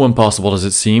 so impossible does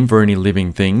it seem for any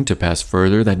living thing to pass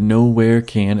further that nowhere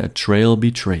can a trail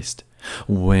be traced,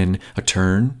 when a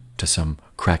turn to some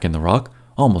crack in the rock,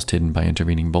 almost hidden by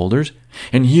intervening boulders,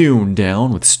 and hewn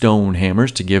down with stone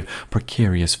hammers to give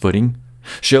precarious footing,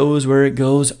 shows where it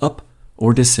goes up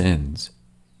or descends."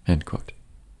 End quote.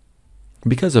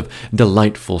 Because of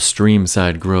delightful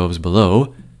streamside groves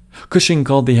below, Cushing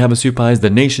called the Havasupais the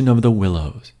nation of the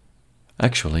willows.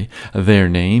 Actually, their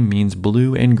name means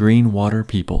blue and green water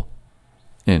people.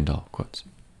 End all quotes.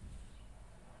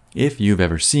 If you've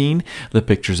ever seen the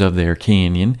pictures of their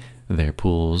canyon, their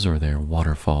pools, or their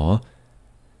waterfall,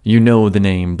 you know the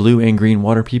name blue and green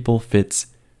water people fits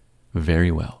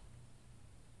very well.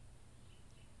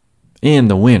 In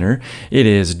the winter, it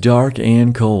is dark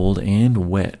and cold and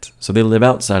wet, so they live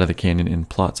outside of the canyon in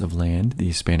plots of land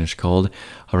the Spanish called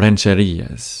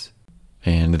rancherias,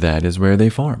 and that is where they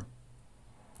farm.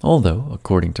 Although,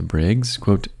 according to Briggs,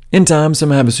 quote, "In time,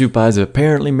 some Havasupais have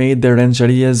apparently made their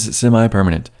rancherias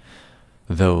semi-permanent,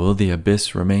 though the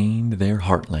abyss remained their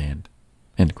heartland."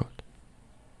 End quote.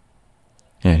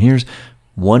 And here's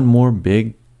one more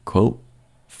big quote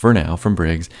for now from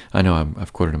Briggs. I know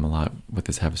I've quoted him a lot with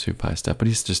this Havasupai stuff, but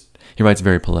he writes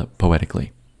very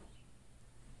poetically.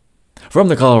 "From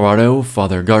the Colorado,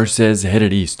 Father Garces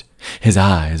headed east, his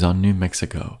eyes on New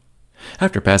Mexico.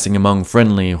 After passing among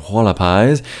friendly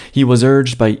Hualapais, he was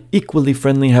urged by equally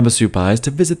friendly Havasupais to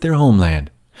visit their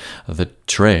homeland. The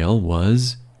trail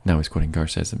was," now he's quoting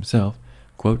Garces himself,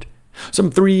 quote, "some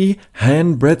 3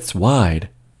 handbreadths wide,"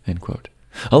 end quote,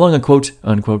 along a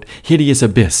quote-unquote hideous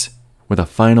abyss with a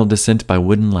final descent by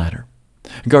wooden ladder.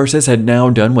 Garces had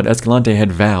now done what Escalante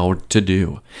had vowed to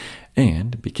do,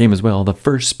 and became as well the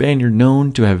first Spaniard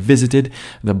known to have visited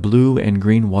the blue and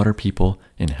green water people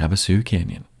in Havasu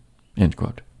Canyon. End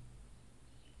quote.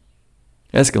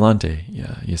 Escalante,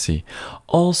 you see,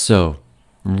 also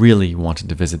really wanted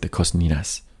to visit the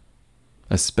Cosninas,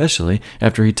 especially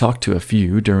after he talked to a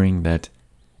few during that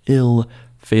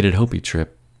ill-fated Hopi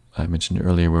trip I mentioned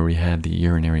earlier where we had the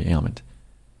urinary ailment.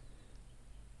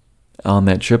 On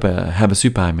that trip, a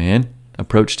Havasupai man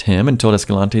approached him and told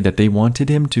Escalante that they wanted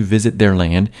him to visit their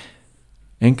land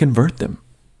and convert them.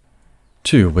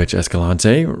 To which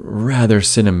Escalante, rather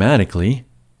cinematically,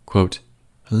 quote,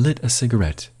 lit a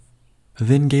cigarette,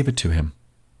 then gave it to him,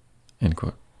 end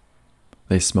quote.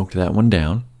 They smoked that one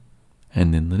down,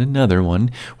 and then lit another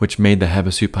one, which made the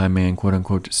Havasupai man,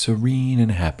 quote-unquote, serene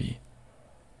and happy.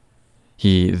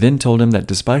 He then told him that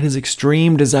despite his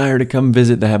extreme desire to come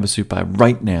visit the Havasupai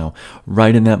right now,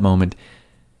 right in that moment,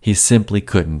 he simply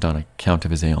couldn't on account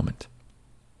of his ailment.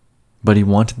 But he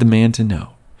wanted the man to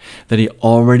know that he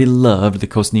already loved the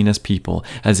Cosninas people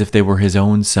as if they were his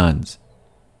own sons.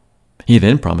 He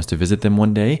then promised to visit them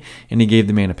one day, and he gave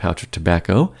the man a pouch of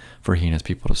tobacco for he and his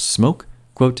people to smoke,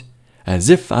 quote, as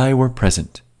if I were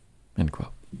present, end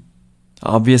quote.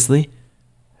 Obviously,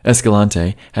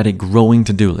 Escalante had a growing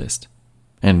to-do list,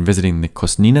 and visiting the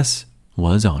Cosninas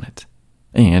was on it,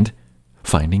 and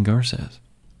finding Garces.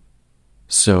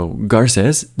 So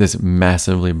Garces, this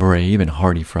massively brave and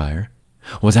hardy friar,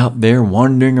 was out there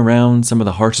wandering around some of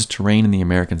the harshest terrain in the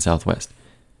American Southwest,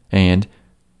 and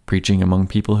preaching among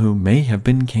people who may have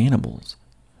been cannibals.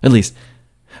 At least,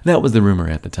 that was the rumor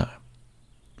at the time.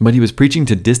 But he was preaching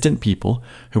to distant people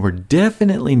who were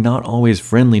definitely not always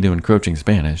friendly to encroaching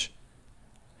Spanish.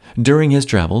 During his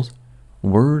travels,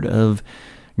 word of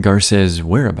Garces'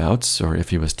 whereabouts, or if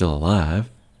he was still alive,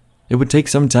 it would take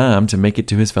some time to make it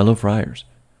to his fellow friars.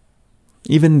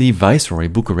 Even the viceroy,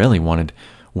 Bucareli, wanted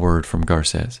word from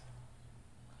Garces.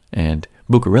 And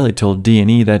Bucareli told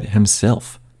D&E that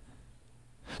himself.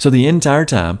 So the entire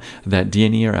time that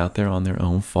D&E are out there on their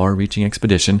own far-reaching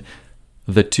expedition,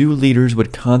 the two leaders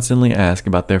would constantly ask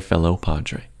about their fellow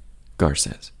padre,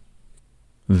 Garces.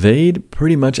 They'd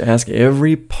pretty much ask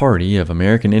every party of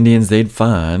American Indians they'd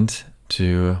find,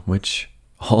 to which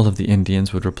all of the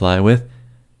Indians would reply with,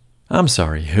 I'm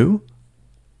sorry, who?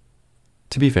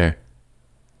 To be fair,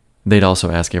 they'd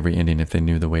also ask every Indian if they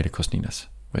knew the way to Cosninas,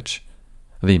 which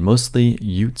the mostly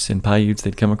Utes and Paiutes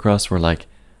they'd come across were like,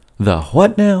 the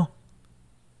what now?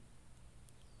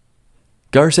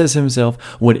 Garces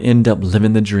himself would end up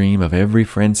living the dream of every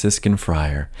Franciscan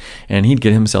friar, and he'd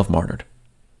get himself martyred.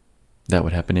 That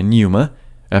would happen in Yuma,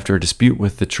 after a dispute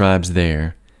with the tribes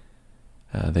there.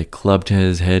 They clubbed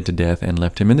his head to death and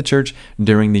left him in the church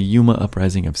during the Yuma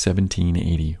Uprising of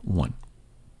 1781.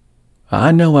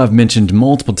 I know I've mentioned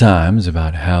multiple times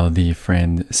about how the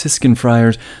Franciscan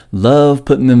friars love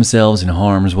putting themselves in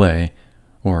harm's way,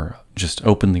 or just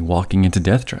openly walking into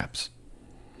death traps.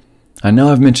 I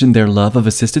know I've mentioned their love of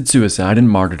assisted suicide and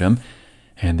martyrdom,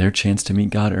 and their chance to meet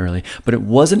God early, but it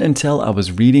wasn't until I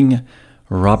was reading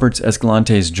Roberts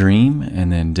Escalante's dream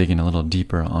and then digging a little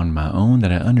deeper on my own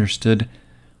that I understood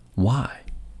why.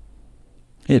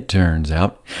 It turns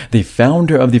out the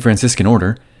founder of the Franciscan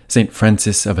order, St.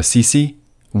 Francis of Assisi,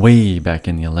 way back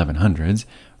in the 1100s,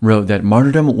 wrote that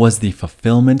martyrdom was the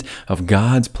fulfillment of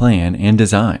God's plan and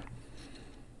design.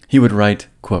 He would write,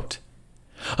 quote,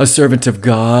 a servant of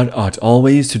God ought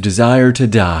always to desire to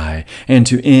die and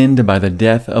to end by the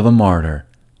death of a martyr,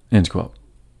 end quote.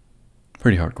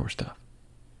 Pretty hardcore stuff.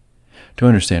 To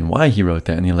understand why he wrote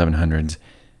that in the 1100s,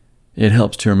 it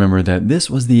helps to remember that this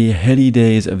was the heady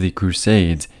days of the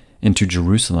Crusades into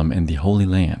Jerusalem and the Holy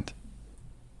Land.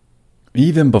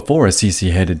 Even before Assisi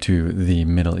headed to the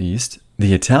Middle East,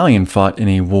 the Italian fought in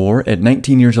a war at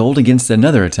 19 years old against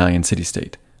another Italian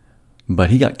city-state. But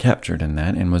he got captured in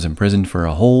that and was imprisoned for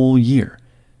a whole year,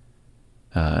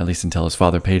 at least until his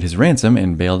father paid his ransom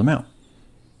and bailed him out.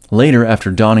 Later, after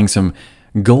donning some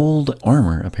gold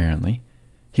armor, apparently,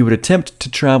 he would attempt to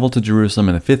travel to Jerusalem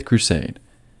in the Fifth Crusade,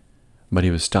 but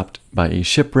he was stopped by a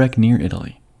shipwreck near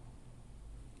Italy.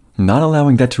 Not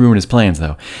allowing that to ruin his plans,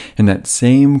 though. In that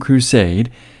same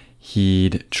crusade,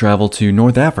 he'd travel to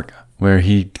North Africa, where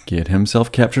he'd get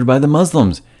himself captured by the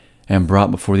Muslims and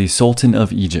brought before the Sultan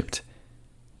of Egypt.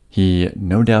 He,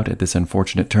 no doubt at this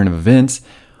unfortunate turn of events,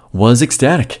 was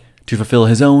ecstatic to fulfill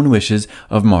his own wishes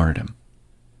of martyrdom.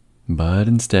 But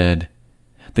instead,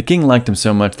 the king liked him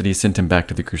so much that he sent him back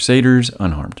to the Crusaders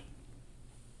unharmed.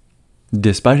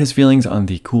 Despite his feelings on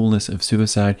the coolness of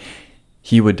suicide,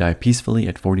 he would die peacefully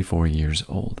at 44 years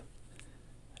old.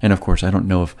 And of course, I don't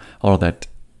know if all that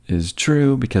is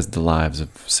true, because the lives of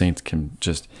saints can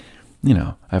just,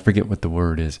 I forget what the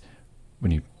word is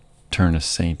when you turn a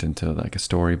saint into like a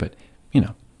story, but,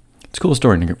 it's a cool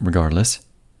story regardless.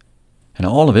 And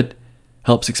all of it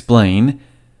helps explain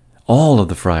all of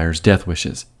the friars' death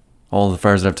wishes, all the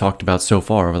friars that I've talked about so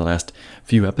far over the last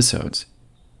few episodes.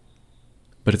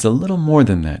 But it's a little more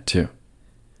than that, too.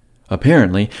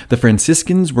 Apparently, the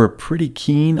Franciscans were pretty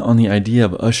keen on the idea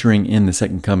of ushering in the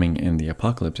second coming and the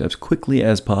apocalypse as quickly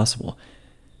as possible,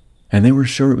 and they were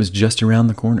sure it was just around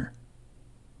the corner.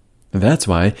 That's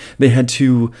why they had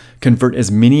to convert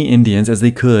as many Indians as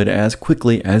they could as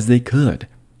quickly as they could.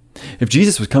 If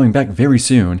Jesus was coming back very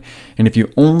soon, and if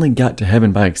you only got to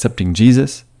heaven by accepting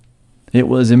Jesus, it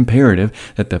was imperative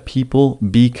that the people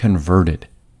be converted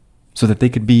so that they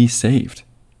could be saved.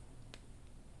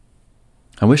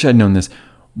 I wish I'd known this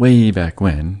way back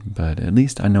when, but at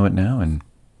least I know it now, and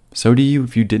so do you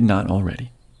if you did not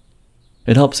already.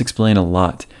 It helps explain a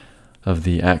lot of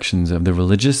the actions of the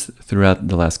religious throughout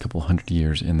the last couple hundred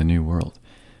years in the New World,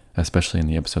 especially in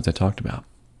the episodes I talked about.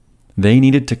 They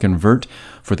needed to convert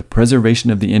for the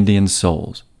preservation of the Indians'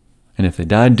 souls, and if they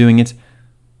died doing it,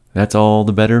 that's all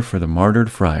the better for the martyred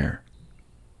friar.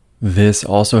 This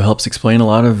also helps explain a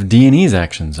lot of D&E's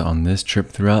actions on this trip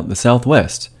throughout the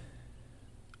Southwest.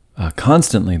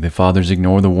 Constantly, the fathers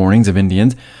ignore the warnings of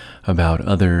Indians about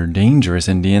other dangerous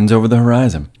Indians over the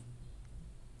horizon.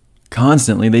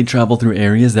 Constantly, they travel through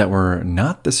areas that were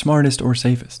not the smartest or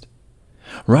safest.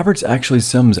 Roberts actually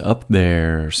sums up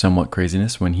their somewhat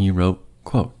craziness when he wrote,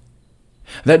 quote,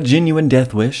 "That genuine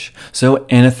death wish, so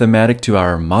anathematic to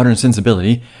our modern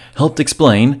sensibility, helped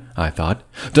explain, I thought,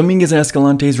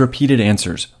 Dominguez-Escalante's repeated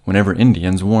answers whenever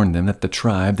Indians warned them that the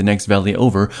tribe the next valley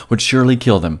over would surely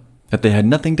kill them, that they had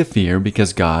nothing to fear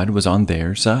because God was on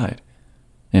their side."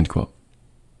 End quote.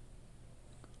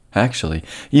 Actually,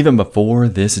 even before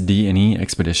this D&E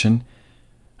expedition,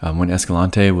 when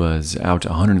Escalante was out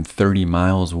 130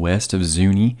 miles west of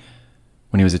Zuni,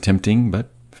 when he was attempting, but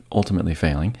ultimately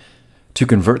failing, to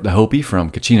convert the Hopi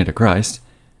from Kachina to Christ,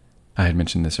 I had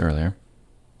mentioned this earlier,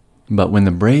 but when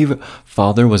the brave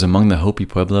father was among the Hopi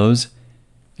Pueblos,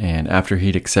 and after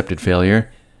he'd accepted failure,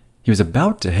 he was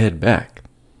about to head back,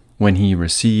 when he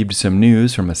received some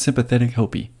news from a sympathetic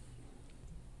Hopi.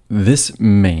 This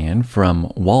man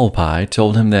from Walpi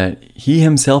told him that he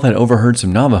himself had overheard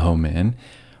some Navajo men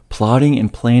plotting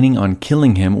and planning on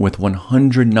killing him with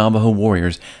 100 Navajo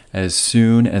warriors as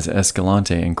soon as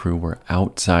Escalante and crew were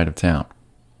outside of town.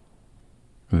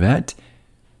 That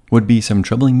would be some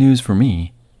troubling news for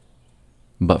me.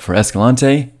 But for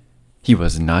Escalante, he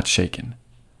was not shaken,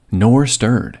 nor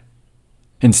stirred.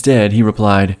 Instead, he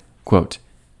replied, quote,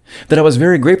 "that I was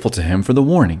very grateful to him for the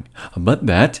warning, but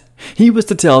that he was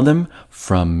to tell them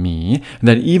from me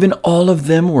that even all of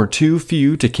them were too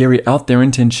few to carry out their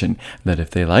intention, that if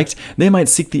they liked, they might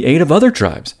seek the aid of other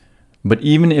tribes. But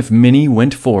even if many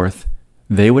went forth,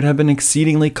 they would have an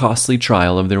exceedingly costly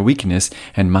trial of their weakness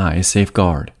and my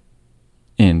safeguard."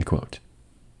 End quote.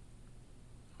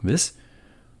 This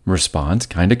response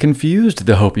kind of confused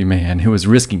the Hopi man who was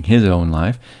risking his own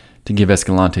life to give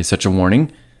Escalante such a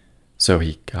warning. So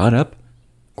he got up,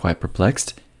 quite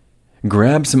perplexed,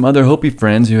 grabbed some other Hopi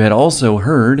friends who had also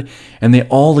heard, and they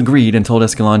all agreed and told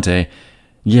Escalante,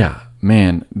 "Yeah,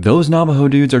 man, those Navajo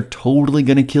dudes are totally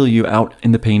going to kill you out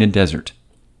in the painted desert."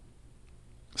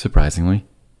 Surprisingly,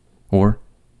 or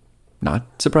not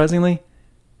surprisingly,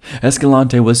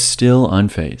 Escalante was still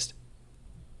unfazed.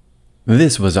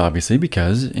 This was obviously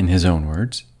because, in his own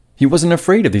words, he wasn't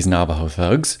afraid of these Navajo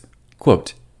thugs.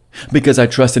 Quote, "because I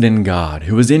trusted in God,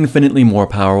 who is infinitely more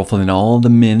powerful than all the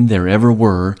men there ever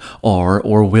were, are,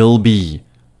 or will be."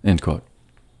 End quote.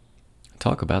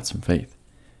 Talk about some faith.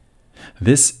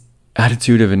 This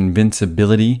attitude of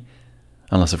invincibility,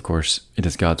 unless of course it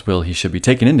is God's will he should be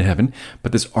taken into heaven,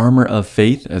 but this armor of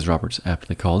faith, as Roberts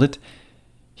aptly called it,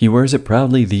 he wears it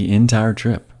proudly the entire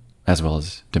trip, as well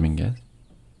as Dominguez.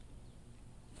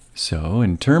 So,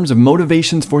 in terms of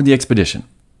motivations for the expedition,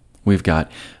 we've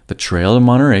got the trail to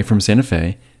Monterey from Santa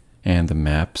Fe and the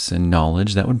maps and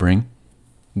knowledge that would bring.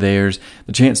 There's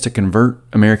the chance to convert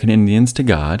American Indians to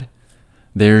God.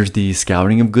 There's the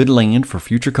scouting of good land for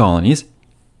future colonies.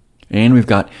 And we've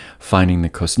got finding the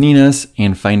Cosninas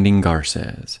and finding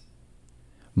Garces.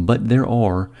 But there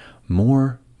are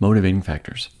more motivating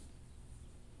factors.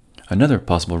 Another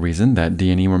possible reason that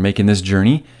D&E were making this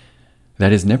journey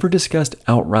that is never discussed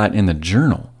outright in the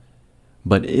journal,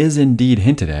 but is indeed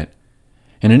hinted at,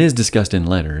 and it is discussed in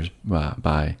letters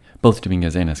by both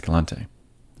Dominguez and Escalante.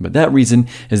 But that reason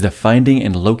is the finding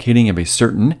and locating of a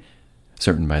certain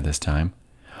by this time,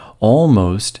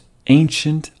 almost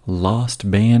ancient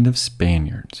lost band of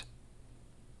Spaniards.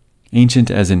 Ancient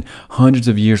as in hundreds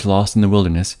of years lost in the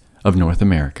wilderness of North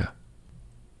America.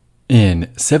 In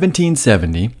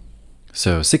 1770,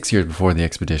 so 6 years before the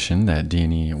expedition that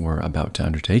D&E were about to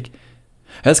undertake,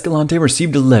 Escalante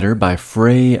received a letter by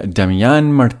Fray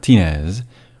Damian Martinez,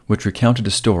 which recounted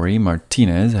a story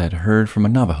Martinez had heard from a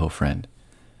Navajo friend.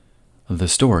 The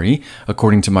story,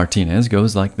 according to Martinez,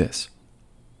 goes like this.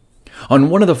 On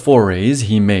one of the forays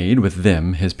he made with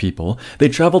them, his people, they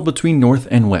traveled between north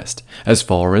and west, as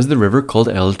far as the river called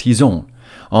El Tizon,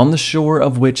 on the shore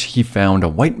of which he found a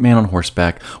white man on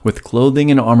horseback with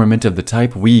clothing and armament of the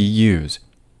type we use.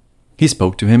 He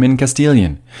spoke to him in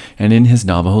Castilian and in his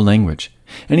Navajo language,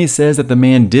 and he says that the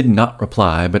man did not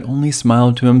reply but only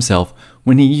smiled to himself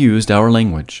when he used our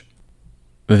language.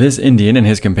 This Indian and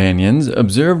his companions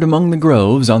observed among the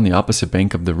groves on the opposite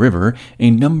bank of the river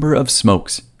a number of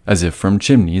smokes, as if from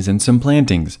chimneys and some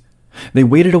plantings. They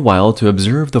waited a while to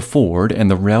observe the ford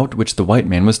and the route which the white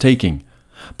man was taking,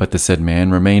 but the said man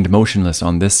remained motionless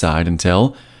on this side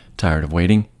until, tired of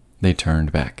waiting, they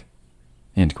turned back.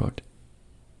 End quote.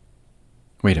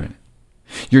 Wait a minute.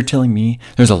 You're telling me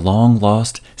there's a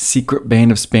long-lost, secret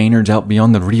band of Spaniards out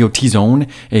beyond the Rio Tizon,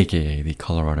 a.k.a. the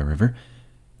Colorado River,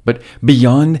 but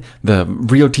beyond the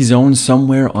Rio Tizon,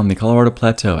 somewhere on the Colorado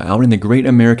Plateau, out in the great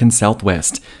American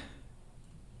Southwest.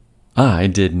 I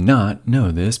did not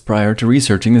know this prior to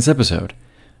researching this episode,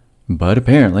 but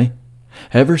apparently,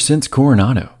 ever since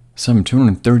Coronado, some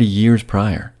 230 years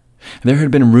prior, there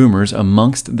had been rumors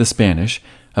amongst the Spanish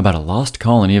about a lost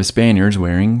colony of Spaniards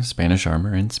wearing Spanish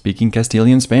armor and speaking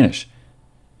Castilian Spanish.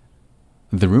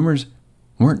 The rumors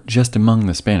weren't just among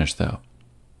the Spanish, though.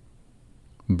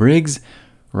 Briggs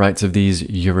writes of these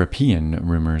European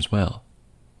rumors well.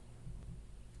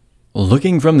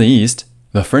 Looking from the east,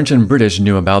 the French and British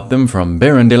knew about them from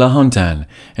Baron de la Hontan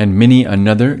and many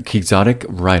another quixotic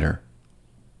writer.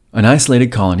 An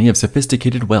isolated colony of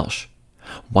sophisticated Welsh,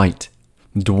 white,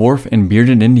 dwarf and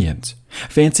bearded Indians,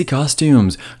 fancy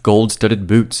costumes, gold-studded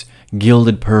boots,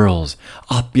 gilded pearls,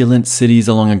 opulent cities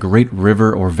along a great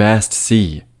river or vast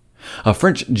sea. A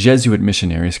French Jesuit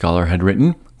missionary scholar had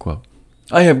written, quote,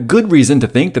 I have good reason to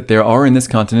think that there are in this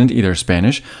continent either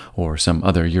Spanish or some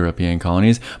other European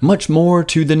colonies much more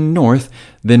to the north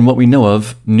than what we know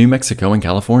of New Mexico and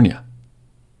California.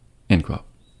 End quote.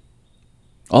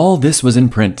 All this was in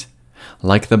print.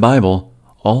 Like the Bible,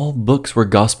 all books were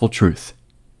gospel truth.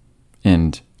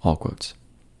 End all quotes.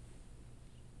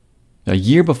 A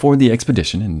year before the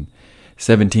expedition, in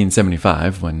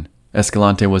 1775, when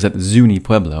Escalante was at Zuni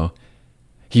Pueblo,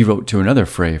 he wrote to another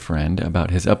Fray friend about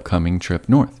his upcoming trip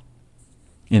north.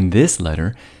 In this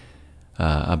letter,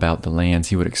 about the lands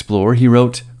he would explore, he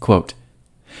wrote, quote,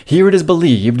 Here it is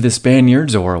believed the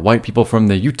Spaniards, or white people from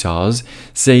the Utahs,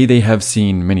 say they have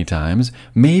seen many times,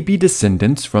 may be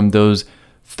descendants from those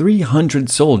 300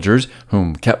 soldiers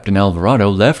whom Captain Alvarado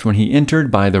left when he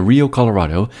entered by the Rio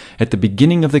Colorado at the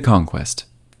beginning of the conquest.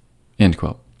 End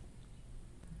quote.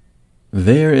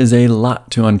 There is a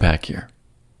lot to unpack here.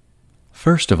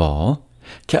 First of all,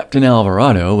 Captain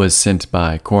Alvarado was sent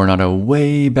by Coronado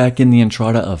way back in the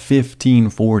Entrada of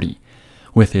 1540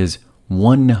 with his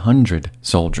 100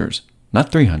 soldiers,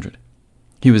 not 300.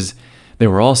 They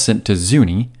were all sent to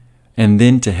Zuni and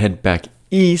then to head back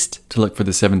east to look for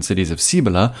the 7 cities of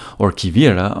Cibola or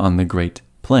Quivira on the Great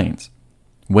Plains,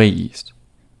 way east.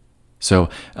 So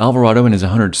Alvarado and his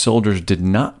 100 soldiers did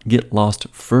not get lost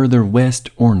further west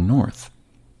or north.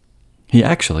 He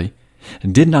actually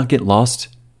did not get lost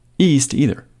east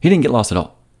either. He didn't get lost at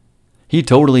all. He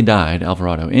totally died,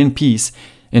 Alvarado, in peace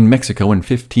in Mexico in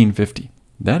 1550.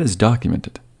 That is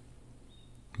documented.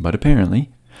 But apparently,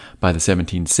 by the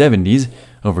 1770s,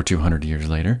 over 200 years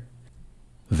later,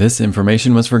 this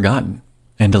information was forgotten,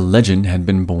 and a legend had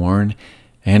been born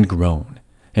and grown.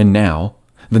 And now,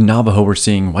 the Navajo were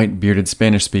seeing white-bearded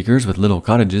Spanish speakers with little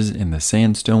cottages in the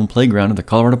sandstone playground of the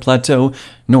Colorado Plateau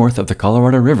north of the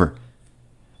Colorado River.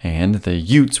 And the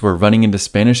Utes were running into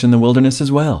Spanish in the wilderness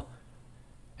as well.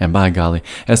 And by golly,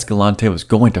 Escalante was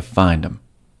going to find them.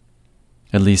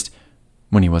 At least,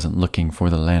 when he wasn't looking for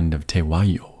the land of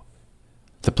Tehuayo,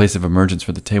 the place of emergence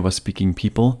for the Tewa-speaking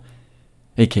people,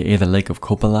 a.k.a. the Lake of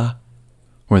Copala,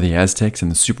 where the Aztecs and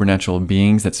the supernatural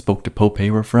beings that spoke to Pope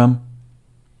were from.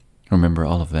 Remember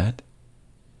all of that?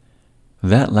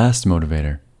 That last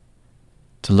motivator,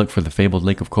 to look for the fabled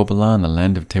Lake of Copala and the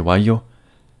land of Tehuayo,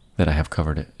 that I have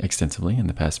covered extensively in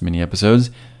the past many episodes,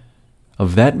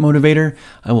 of that motivator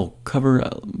I will cover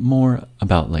more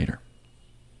about later.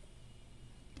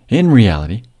 In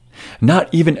reality,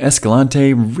 not even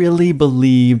Escalante really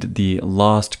believed the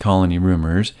lost colony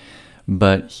rumors,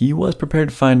 but he was prepared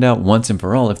to find out once and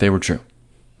for all if they were true.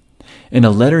 In a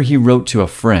letter he wrote to a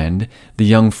friend, the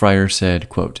young friar said,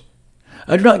 quote,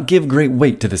 I do not give great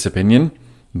weight to this opinion,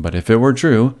 but if it were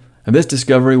true, this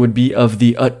discovery would be of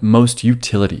the utmost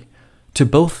utility to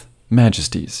both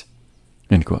majesties,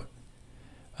 end quote.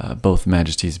 Both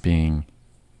majesties being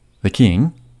the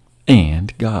king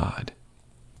and God.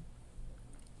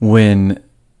 When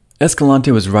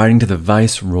Escalante was writing to the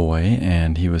viceroy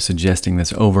and he was suggesting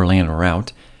this overland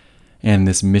route and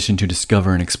this mission to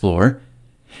discover and explore,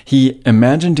 he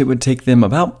imagined it would take them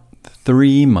about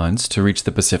 3 months to reach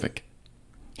the Pacific.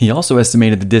 He also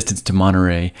estimated the distance to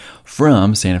Monterey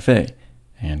from Santa Fe,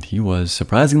 and he was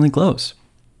surprisingly close.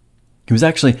 He was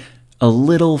actually a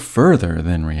little further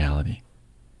than reality.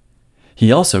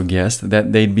 He also guessed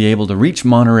that they'd be able to reach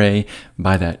Monterey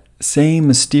by that same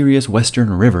mysterious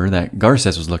western river that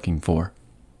Garces was looking for.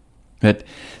 That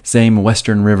same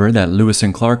western river that Lewis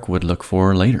and Clark would look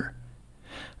for later.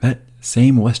 That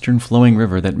same western flowing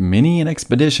river that many an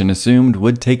expedition assumed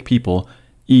would take people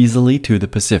easily to the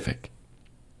Pacific.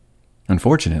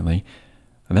 Unfortunately,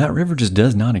 that river just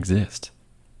does not exist.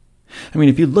 I mean,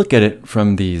 if you look at it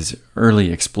from these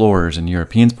early explorers and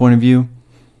Europeans' point of view,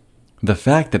 the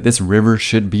fact that this river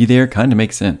should be there kind of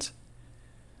makes sense.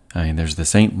 I mean, there's the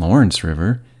St. Lawrence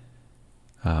River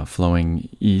flowing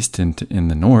east in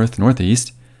the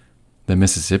northeast. The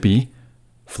Mississippi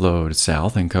flowed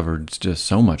south and covered just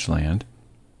so much land.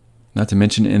 Not to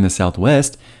mention in the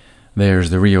southwest, there's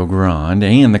the Rio Grande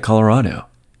and the Colorado.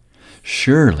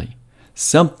 Surely,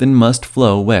 something must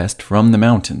flow west from the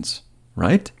mountains,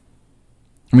 right?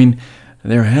 I mean,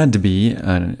 there had to be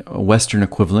a western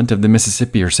equivalent of the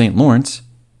Mississippi or St. Lawrence.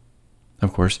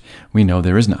 Of course, we know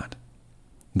there is not.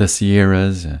 The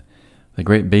Sierras, the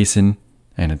Great Basin,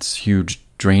 and its huge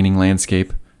draining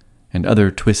landscape, and other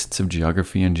twists of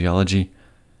geography and geology,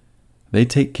 they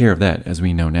take care of that as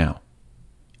we know now.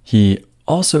 He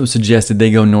also suggested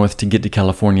they go north to get to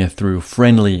California through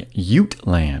friendly Ute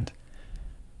land,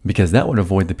 because that would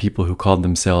avoid the people who called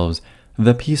themselves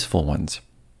the Peaceful Ones,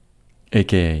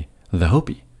 aka the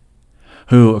Hopi,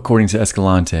 who, according to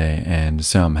Escalante and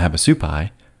some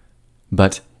Havasupai,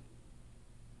 but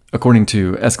according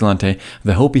to Escalante,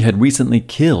 the Hopi had recently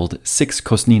killed 6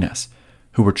 Cosninas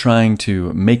who were trying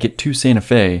to make it to Santa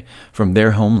Fe from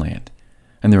their homeland,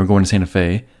 and they were going to Santa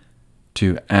Fe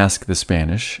to ask the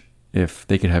Spanish if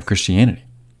they could have Christianity.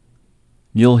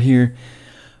 You'll hear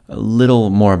a little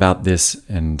more about this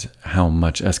and how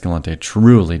much Escalante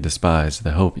truly despised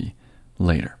the Hopi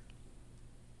later.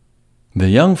 The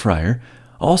young friar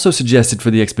also suggested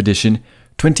for the expedition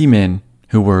 20 men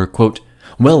who were, quote,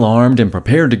 well armed and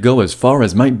prepared to go as far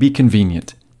as might be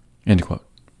convenient, end quote.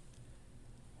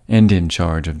 And in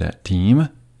charge of that team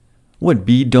would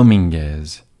be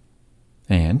Dominguez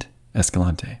and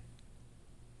Escalante.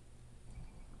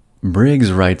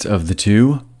 Briggs writes of the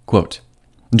two, quote,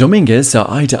 Dominguez saw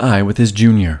eye to eye with his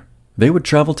junior. They would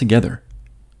travel together.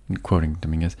 Quoting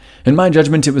Dominguez, in my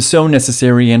judgment it was so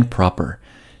necessary and proper,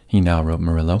 he now wrote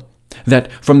Murillo,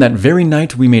 that from that very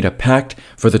night we made a pact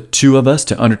for the two of us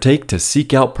to undertake to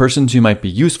seek out persons who might be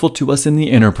useful to us in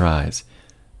the enterprise.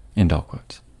 End all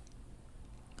quotes.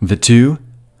 The two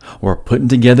were putting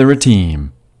together a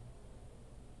team.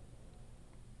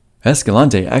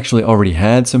 Escalante actually already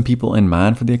had some people in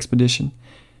mind for the expedition,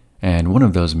 and one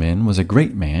of those men was a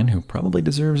great man who probably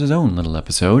deserves his own little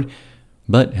episode,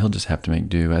 but he'll just have to make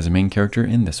do as a main character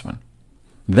in this one.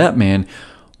 That man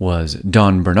was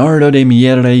Don Bernardo de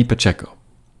Miera y Pacheco.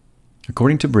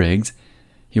 According to Briggs,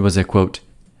 he was a, quote,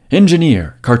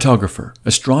 engineer, cartographer,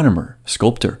 astronomer,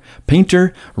 sculptor,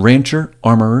 painter, rancher,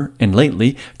 armorer, and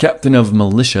lately captain of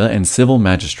militia and civil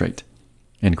magistrate,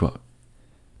 end quote.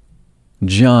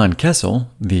 John Kessel,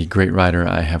 the great writer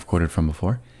I have quoted from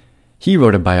before, he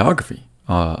wrote a biography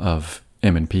of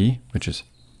M&P, which is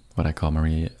what I call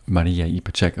Maria y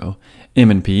Pacheco,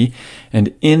 M&P,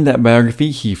 and in that biography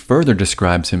he further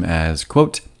describes him as,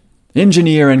 quote,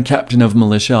 engineer and captain of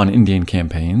militia on Indian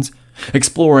campaigns,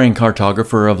 explorer and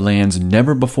cartographer of lands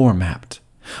never before mapped,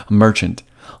 merchant,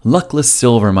 luckless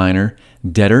silver miner,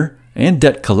 debtor and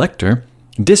debt collector,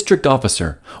 district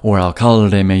officer or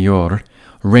alcalde mayor,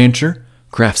 rancher,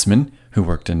 craftsman who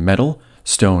worked in metal,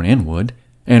 stone, and wood,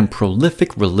 and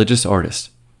prolific religious artist,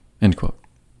 end quote.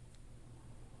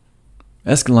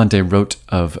 Escalante wrote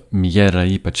of Miera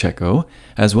y Pacheco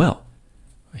as well.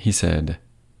 He said,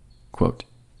 quote,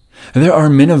 there are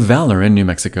men of valor in New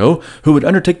Mexico who would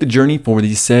undertake the journey for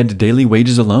the said daily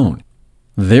wages alone.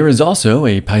 There is also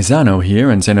a paisano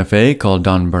here in Santa Fe called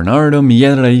Don Bernardo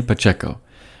Miera y Pacheco,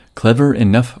 clever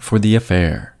enough for the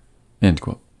affair, end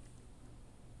quote.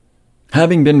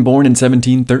 Having been born in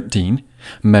 1713,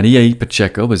 Maria y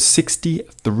Pacheco was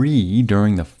 63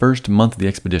 during the first month of the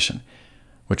expedition,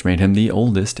 which made him the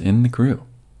oldest in the crew.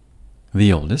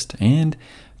 The oldest and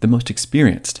the most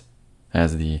experienced,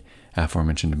 as the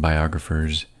aforementioned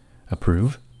biographers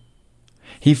approve.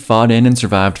 He fought in and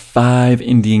survived 5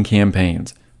 Indian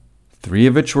campaigns, 3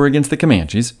 of which were against the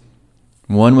Comanches.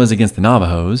 One was against the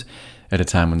Navajos, at a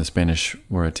time when the Spanish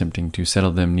were attempting to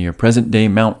settle them near present-day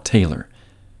Mount Taylor.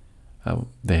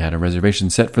 They had a reservation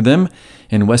set for them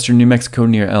in western New Mexico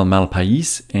near El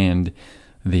Malpais and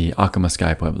the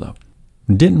Acamasky Pueblo.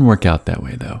 Didn't work out that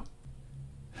way, though.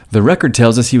 The record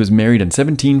tells us he was married in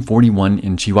 1741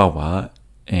 in Chihuahua,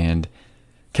 and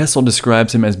Kessel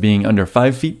describes him as being under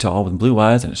 5 feet tall with blue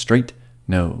eyes and a straight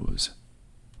nose.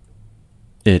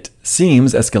 It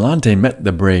seems Escalante met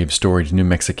the brave, storied New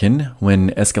Mexican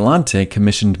when Escalante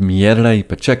commissioned Miera y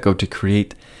Pacheco to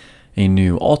create a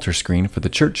new altar screen for the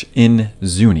church in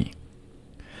Zuni.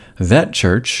 That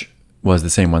church was the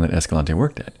same one that Escalante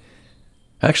worked at.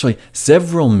 Actually,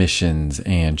 several missions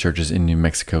and churches in New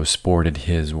Mexico sported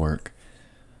his work,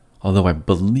 although I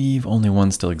believe only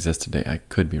one still exists today. I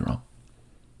could be wrong.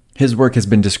 His work has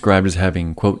been described as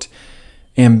having, quote,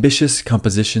 ambitious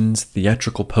compositions,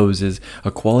 theatrical poses,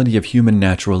 a quality of human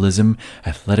naturalism,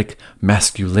 athletic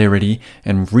masculinity,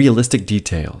 and realistic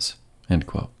details, end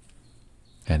quote.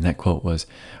 And that quote was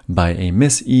by a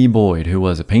Miss E. Boyd, who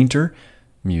was a painter,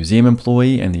 museum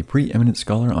employee, and the preeminent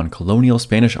scholar on colonial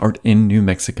Spanish art in New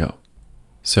Mexico.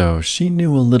 So she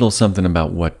knew a little something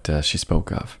about what she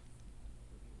spoke of.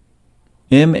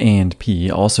 M&P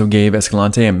also gave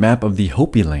Escalante a map of the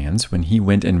Hopi lands when he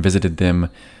went and visited them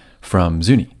from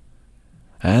Zuni.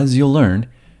 As you'll learn,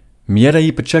 Miera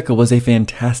y Pacheco was a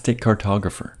fantastic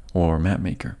cartographer, or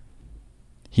mapmaker.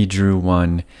 He drew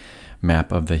one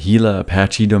map of the Gila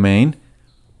Apache domain,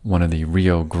 one of the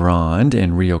Rio Grande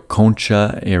and Rio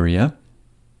Concha area,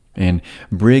 and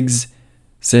Briggs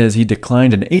says he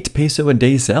declined an 8 peso a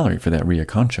day salary for that Rio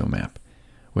Concha map,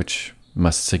 which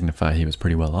must signify he was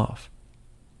pretty well off.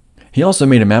 He also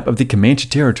made a map of the Comanche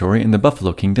territory in the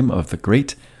Buffalo Kingdom of the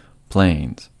Great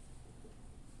Plains.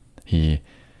 He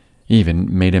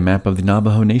even made a map of the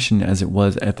Navajo Nation as it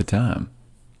was at the time.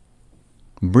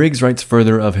 Briggs writes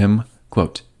further of him,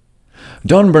 quote,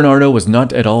 Don Bernardo was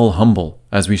not at all humble,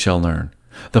 as we shall learn.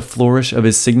 The flourish of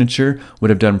his signature would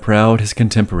have done proud his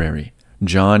contemporary,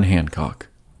 John Hancock.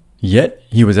 Yet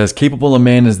he was as capable a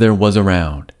man as there was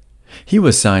around. He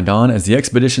was signed on as the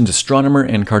expedition's astronomer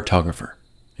and cartographer,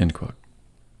 end quote.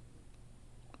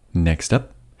 Next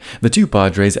up, the two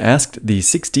padres asked the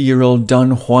 60-year-old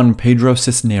Don Juan Pedro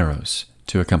Cisneros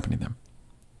to accompany them.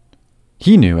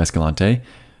 He knew Escalante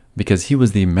because he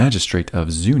was the magistrate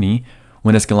of Zuni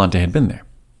when Escalante had been there.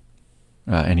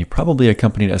 And he probably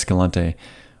accompanied Escalante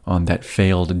on that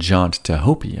failed jaunt to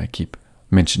Hopi I keep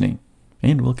mentioning,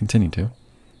 and will continue to.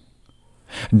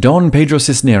 Don Pedro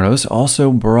Cisneros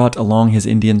also brought along his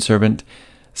Indian servant,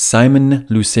 Simon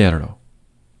Lucero.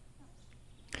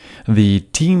 The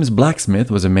team's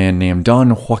blacksmith was a man named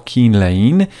Don Joaquin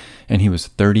Lain, and he was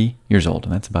 30 years old,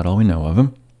 and that's about all we know of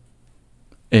him.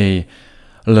 A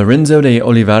Lorenzo de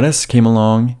Olivares came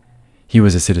along. He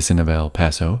was a citizen of El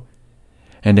Paso.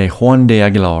 And a Juan de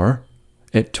Aguilar,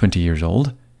 at 20 years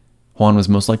old. Juan was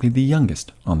most likely the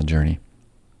youngest on the journey.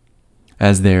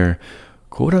 As their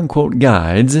quote-unquote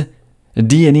guides,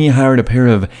 D&E hired a pair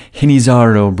of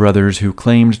Genizaro brothers who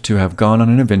claimed to have gone on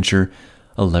an adventure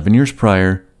 11 years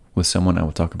prior with someone I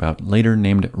will talk about later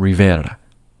named Rivera.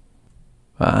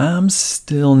 I'm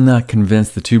still not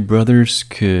convinced the two brothers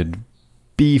could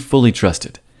be fully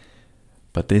trusted,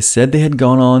 but they said they had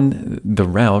gone on the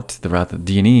route that the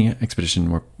D&E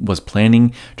expedition was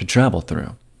planning to travel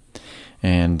through.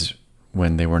 And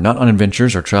when they were not on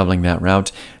adventures or traveling that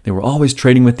route, they were always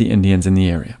trading with the Indians in the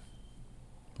area.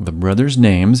 The brothers'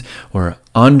 names were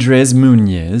Andres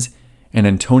Muñez and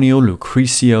Antonio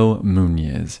Lucrecio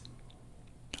Muñez.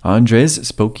 Andres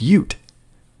spoke Ute.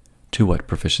 To what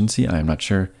proficiency, I am not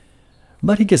sure,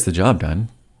 but he gets the job done.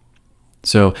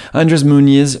 So Andres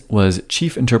Muñez was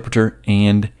chief interpreter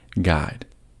and guide.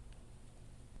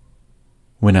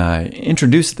 When I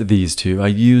introduced these two, I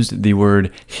used the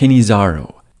word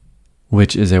Genizaro,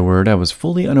 which is a word I was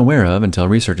fully unaware of until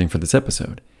researching for this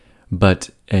episode. But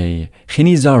a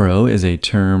Genizaro is a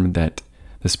term that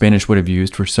the Spanish would have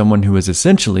used for someone who is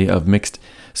essentially of mixed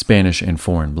Spanish and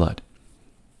foreign blood.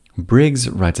 Briggs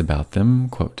writes about them,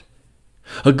 quote,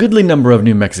 a goodly number of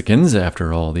New Mexicans,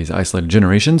 after all these isolated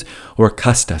generations, were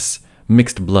castas,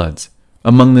 mixed bloods.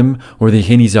 Among them were the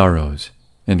Genizaros,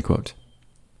 end quote.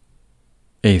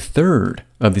 A third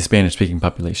of the Spanish-speaking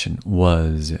population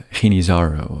was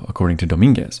Genizaro, according to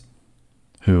Dominguez,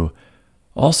 who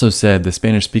also said the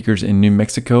Spanish speakers in New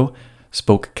Mexico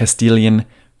spoke Castilian,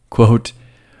 quote,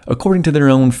 according to their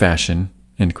own fashion,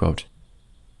 end quote.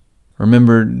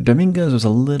 Remember, Dominguez was a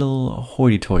little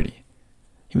hoity-toity.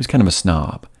 He was kind of a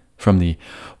snob, from the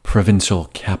provincial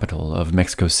capital of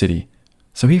Mexico City,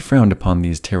 so he frowned upon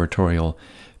these territorial,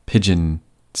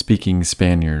 pidgin-speaking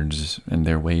Spaniards and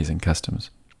their ways and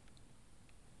customs.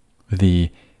 The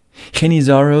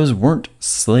Genizaros weren't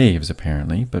slaves,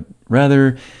 apparently, but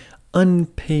rather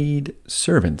unpaid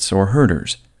servants or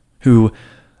herders, who,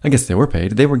 I guess they were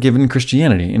paid, they were given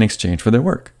Christianity in exchange for their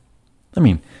work. I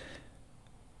mean,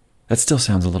 that still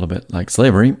sounds a little bit like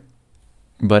slavery,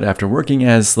 but after working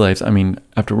as slaves,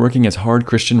 after working as hard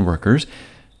Christian workers,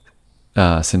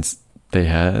 since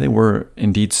they were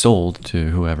indeed sold to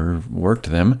whoever worked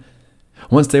them,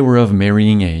 once they were of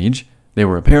marrying age, they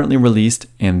were apparently released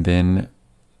and then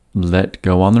let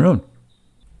go on their own.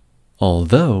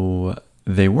 Although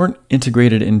they weren't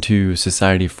integrated into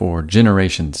society for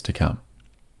generations to come.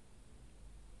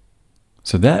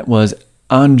 So that was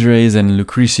Andres and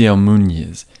Lucrecia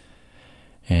Muñez.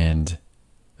 And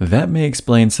that may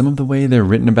explain some of the way they're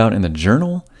written about in the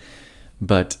journal,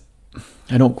 but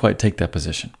I don't quite take that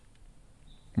position.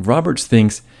 Roberts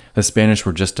thinks the Spanish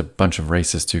were just a bunch of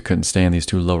racists who couldn't stand these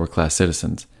two lower-class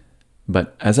citizens.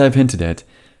 But as I've hinted at,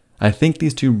 I think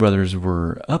these two brothers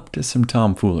were up to some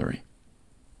tomfoolery.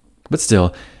 But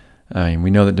still, we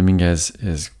know that Dominguez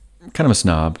is kind of a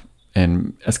snob,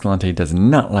 and Escalante does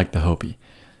not like the Hopi.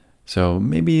 So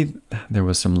maybe there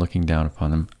was some looking down upon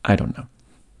them. I don't know.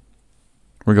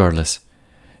 Regardless,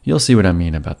 you'll see what I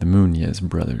mean about the Muñez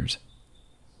brothers.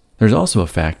 There's also a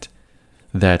fact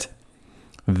that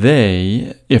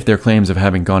they, if their claims of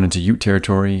having gone into Ute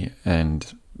territory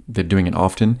and they're doing it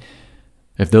often,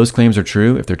 if those claims are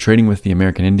true, if they're trading with the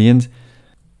American Indians,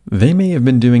 they may have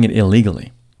been doing it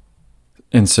illegally.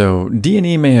 And so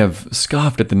D&E may have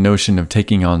scoffed at the notion of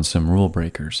taking on some rule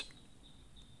breakers.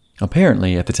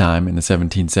 Apparently, at the time, in the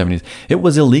 1770s, it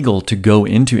was illegal to go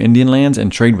into Indian lands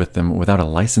and trade with them without a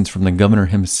license from the governor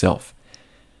himself.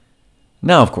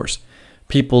 Now, of course,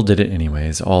 people did it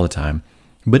anyways, all the time,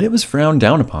 but it was frowned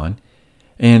down upon.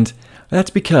 And that's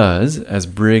because, as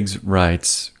Briggs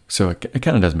writes, so it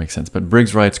kind of does make sense, but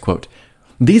Briggs writes, quote,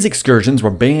 "These excursions were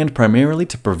banned primarily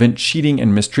to prevent cheating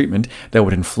and mistreatment that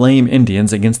would inflame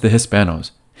Indians against the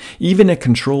Hispanos. Even at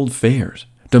controlled fairs,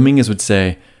 Dominguez would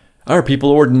say, 'Our people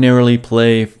ordinarily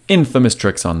play infamous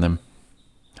tricks on them.'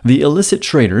 The illicit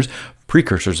traders,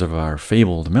 precursors of our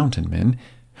fabled mountain men,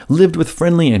 lived with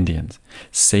friendly Indians,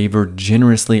 savored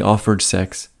generously offered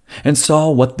sex, and saw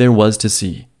what there was to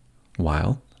see,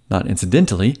 while, not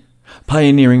incidentally,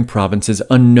 pioneering provinces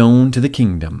unknown to the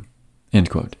kingdom."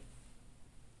 End quote.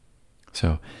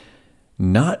 So,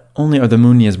 not only are the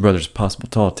Muñez brothers possible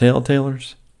tall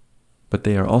tale-tellers, but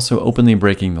they are also openly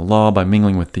breaking the law by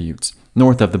mingling with the Utes,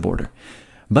 north of the border.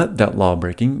 But that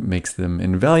law-breaking makes them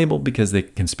invaluable because they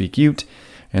can speak Ute,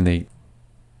 and they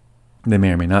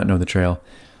may or may not know the trail.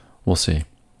 We'll see.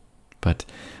 But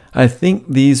I think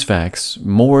these facts,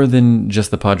 more than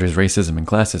just the Padres' racism and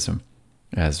classism,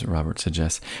 as Robert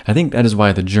suggests, I think that is why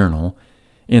in the journal,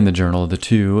 the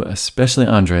two, especially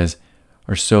Andres,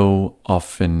 are so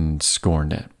often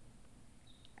scorned at.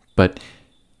 But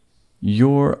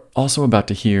you're also about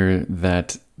to hear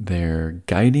that their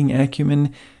guiding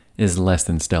acumen is less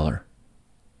than stellar.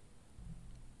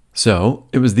 So,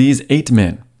 it was these 8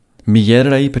 men,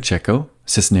 Miguel y Pacheco,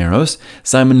 Cisneros,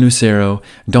 Simon Lucero,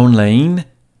 Don Lain,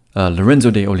 Lorenzo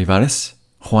de Olivares,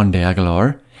 Juan de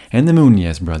Aguilar, and the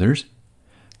Muñez brothers,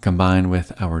 combined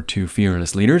with our 2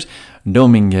 fearless leaders,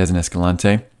 Dominguez and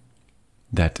Escalante,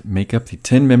 that make up the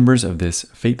 10 members of this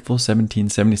fateful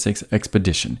 1776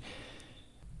 expedition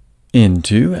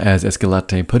into, as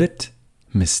Escalante put it,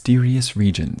 mysterious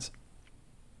regions.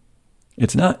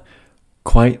 It's not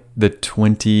quite the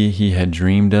 20 he had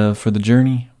dreamed of for the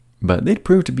journey, but they'd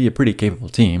proved to be a pretty capable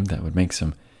team that would make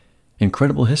some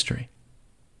incredible history.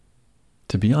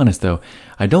 To be honest, though,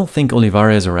 I don't think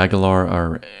Olivares or Aguilar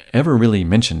are ever really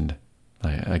mentioned.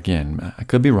 Again, I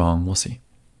could be wrong, we'll see.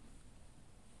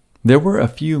 There were a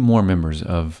few more members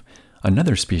of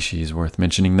another species worth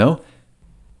mentioning, though.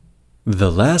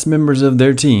 The last members of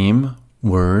their team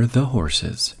were the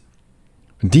horses.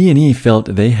 D&E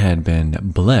felt they had been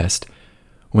blessed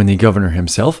when the governor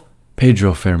himself,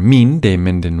 Pedro Fermin de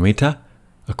Mendinueta,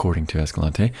 according to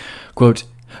Escalante, quote,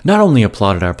 "not only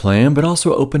applauded our plan, but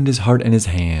also opened his heart and his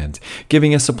hands,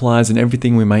 giving us supplies and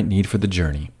everything we might need for the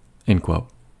journey." End quote.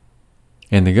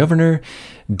 And the governor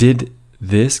did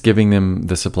this, giving them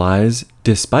the supplies,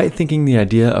 despite thinking the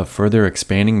idea of further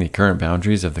expanding the current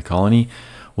boundaries of the colony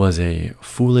was a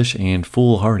foolish and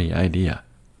foolhardy idea.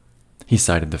 He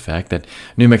cited the fact that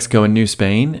New Mexico and New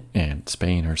Spain, and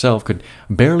Spain herself, could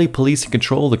barely police and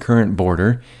control the current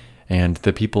border and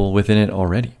the people within it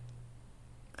already.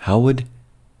 How would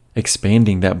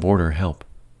expanding that border help?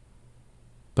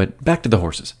 But back to the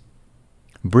horses.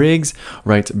 Briggs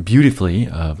writes beautifully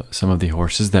of some of the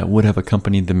horses that would have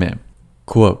accompanied the men.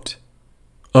 Quote,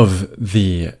 "Of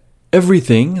the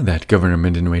everything that Governor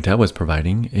Mendinueta was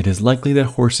providing, it is likely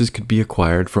that horses could be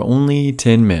acquired for only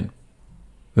 10 men.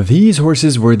 These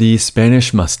horses were the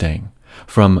Spanish Mustang,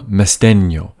 from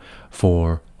Mesteño,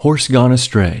 for horse gone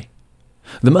astray.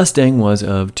 The Mustang was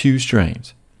of 2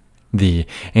 strains, the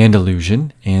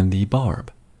Andalusian and the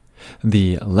Barb.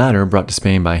 The latter brought to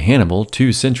Spain by Hannibal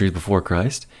 2 centuries before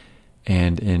Christ,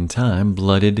 and in time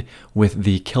blooded with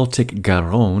the Celtic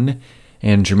Garonne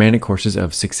and Germanic horses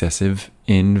of successive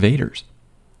invaders.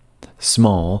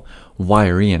 Small,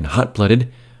 wiry, and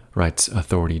hot-blooded, writes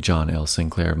authority John L.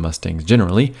 Sinclair of Mustangs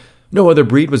generally, no other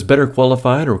breed was better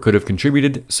qualified or could have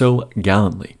contributed so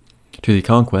gallantly to the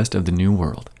conquest of the New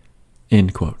World."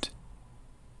 End quote.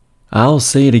 I'll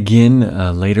say it again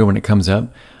later when it comes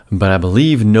up, but I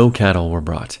believe no cattle were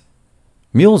brought.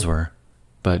 Mules were,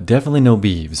 but definitely no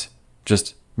beeves,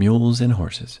 just mules and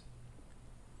horses.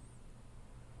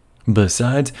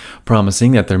 Besides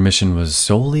promising that their mission was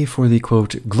solely for the,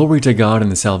 quote, "glory to God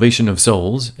and the salvation of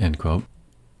souls," end quote,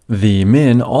 the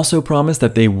men also promised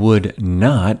that they would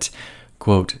not,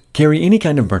 quote, "carry any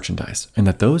kind of merchandise, and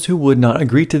that those who would not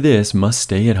agree to this must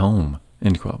stay at home,"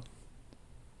 end quote.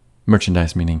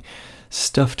 Merchandise meaning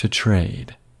stuff to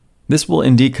trade. This will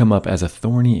indeed come up as a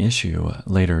thorny issue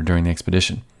later during the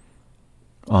expedition.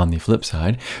 On the flip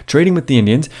side, trading with the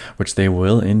Indians, which they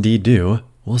will indeed do,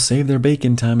 will save their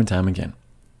bacon time and time again.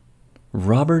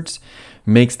 Roberts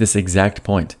makes this exact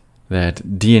point,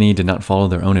 that D&E did not follow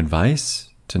their own advice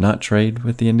to not trade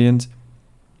with the Indians.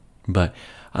 But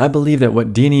I believe that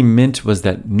what D&E meant was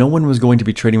that no one was going to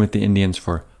be trading with the Indians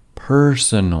for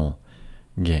personal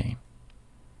gain.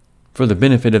 For the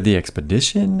benefit of the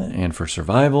expedition and for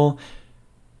survival,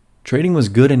 trading was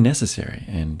good and necessary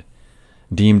and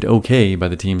deemed okay by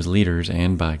the team's leaders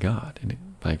and by God, and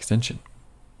by extension.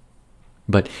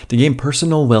 But to gain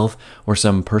personal wealth or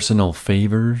some personal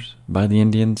favors by the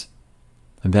Indians,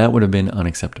 that would have been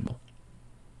unacceptable.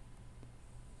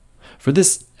 For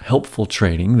this helpful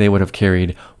trading, they would have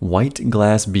carried white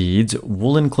glass beads,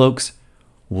 woolen cloaks,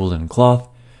 woolen cloth,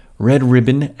 red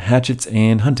ribbon, hatchets,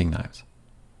 and hunting knives.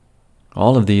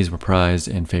 All of these were prized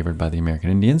and favored by the American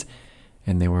Indians,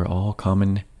 and they were all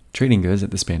common trading goods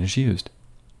that the Spanish used.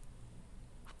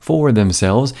 For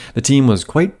themselves, the team was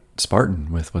quite Spartan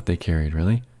with what they carried,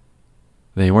 really.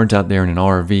 They weren't out there in an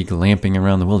RV glamping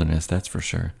around the wilderness, that's for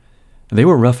sure. They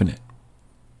were roughing it.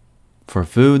 For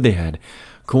food, they had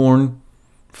corn,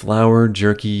 flour,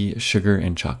 jerky, sugar,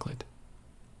 and chocolate.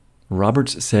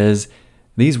 Roberts says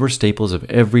these were staples of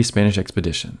every Spanish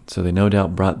expedition, so they no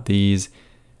doubt brought these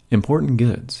important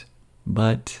goods.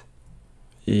 But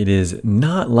it is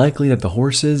not likely that the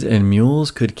horses and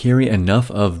mules could carry enough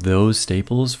of those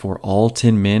staples for all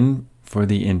 10 men for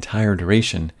the entire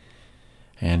duration.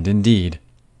 And indeed,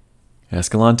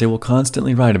 Escalante will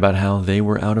constantly write about how they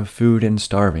were out of food and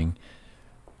starving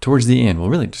towards the end, well,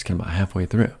 really just kind of about halfway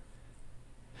through.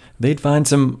 They'd find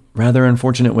some rather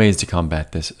unfortunate ways to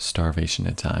combat this starvation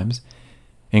at times,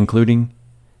 including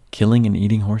killing and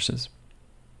eating horses.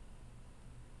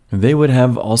 They would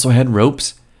have also had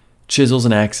ropes, chisels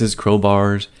and axes,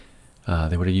 crowbars.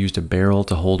 They would have used a barrel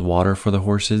to hold water for the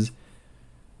horses,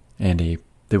 and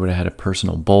they would have had a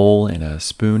personal bowl and a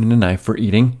spoon and a knife for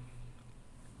eating.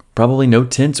 Probably no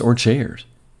tents or chairs,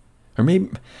 or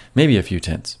maybe a few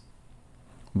tents.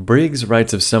 Briggs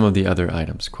writes of some of the other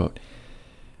items, quote,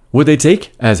 "Would they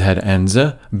take, as had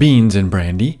Anza, beans and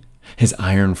brandy, his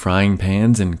iron frying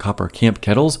pans and copper camp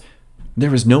kettles?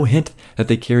 There is no hint that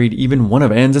they carried even one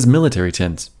of Anza's military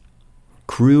tents.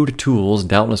 Crude tools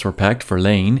doubtless were packed for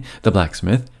Lane, the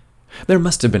blacksmith. There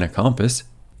must have been a compass.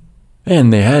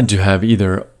 And they had to have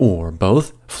either or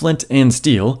both flint and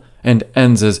steel, and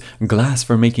Anza's glass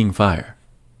for making fire."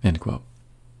 End quote.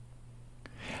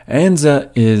 Anza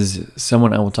is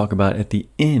someone I will talk about at the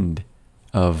end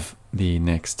of the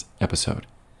next episode.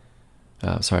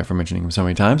 Sorry for mentioning him so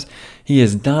many times. He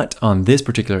is not on this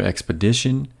particular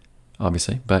expedition,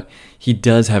 obviously, but he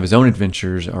does have his own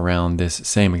adventures around this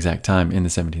same exact time in the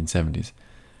 1770s.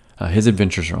 His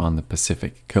adventures are on the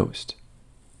Pacific coast.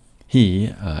 He,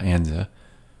 Anza,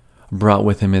 brought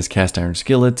with him his cast iron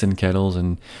skillets and kettles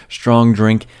and strong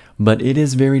drink, but it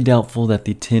is very doubtful that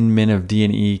the 10 men of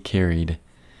D&E carried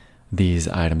these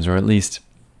items, or at least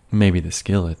maybe the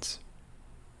skillets.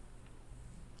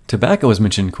 Tobacco was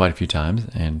mentioned quite a few times,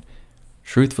 and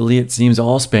truthfully it seems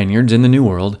all Spaniards in the New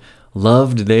World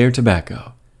loved their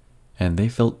tobacco, and they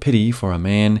felt pity for a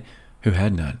man who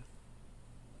had none.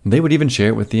 They would even share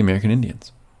it with the American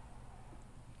Indians.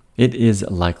 It is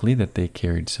likely that they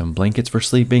carried some blankets for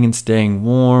sleeping and staying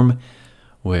warm,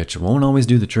 which won't always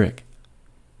do the trick.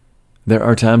 There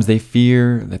are times they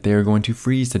fear that they are going to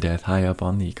freeze to death high up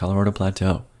on the Colorado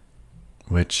Plateau,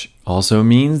 which also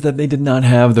means that they did not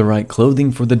have the right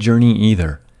clothing for the journey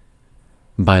either.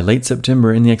 By late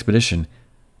September in the expedition,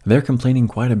 they're complaining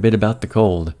quite a bit about the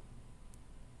cold.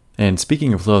 And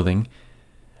speaking of clothing,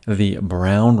 the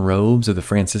brown robes of the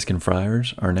Franciscan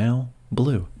Friars are now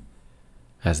blue,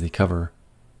 as the cover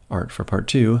art for part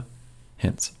 2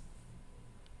 hints.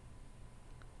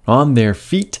 On their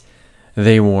feet,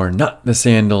 they wore not the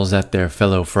sandals that their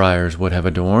fellow friars would have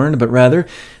adorned, but rather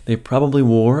they probably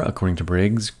wore, according to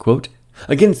Briggs, quote,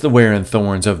 "Against the wear and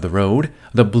thorns of the road,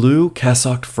 the blue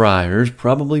cassocked friars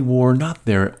probably wore not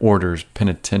their order's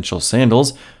penitential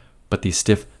sandals, but the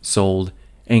stiff-soled,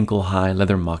 ankle-high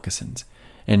leather moccasins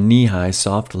and knee-high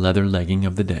soft leather legging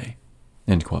of the day."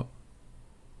 End quote.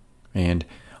 And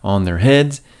on their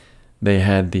heads, they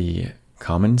had the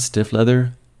common stiff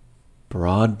leather,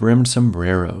 broad-brimmed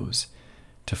sombreros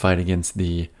to fight against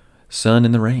the sun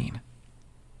and the rain.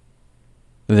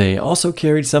 They also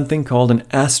carried something called an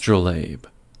astrolabe,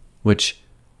 which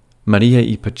Maria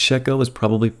y Pacheco was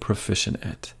probably proficient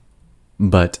at.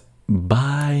 But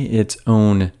by its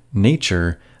own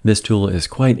nature, this tool is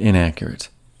quite inaccurate.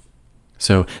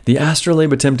 So the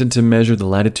astrolabe attempted to measure the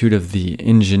latitude of the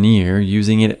engineer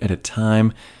using it at a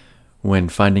time when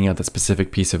finding out that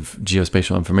specific piece of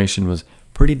geospatial information was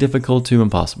pretty difficult to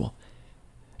impossible.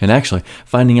 And actually,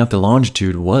 finding out the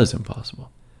longitude was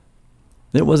impossible.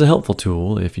 It was a helpful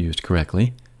tool if used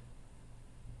correctly.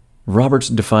 Roberts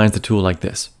defines the tool like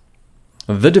this.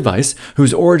 The device,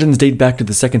 whose origins date back to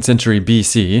the 2nd century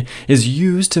BC, is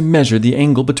used to measure the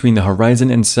angle between the horizon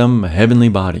and some heavenly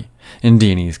body, in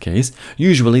Dini's case,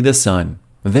 usually the sun,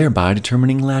 thereby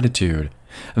determining latitude.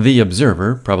 The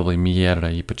observer, probably Miguel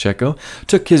y Pacheco,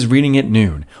 took his reading at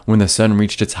noon, when the sun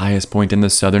reached its highest point in the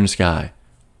southern sky.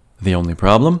 The only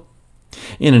problem?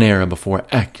 In an era before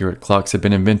accurate clocks had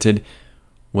been invented,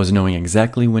 was knowing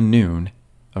exactly when noon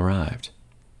arrived.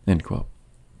 End quote.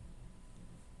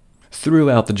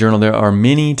 Throughout the journal, there are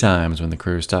many times when the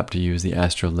crew stopped to use the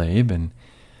astrolabe, and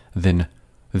then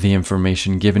the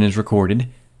information given is recorded,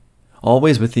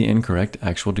 always with the incorrect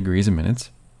actual degrees and minutes.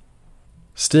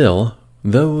 Still,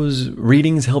 those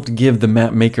readings helped give the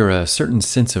map maker a certain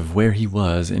sense of where he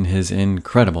was in his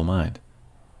incredible mind.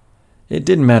 It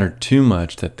didn't matter too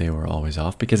much that they were always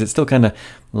off, because it still kind of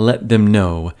let them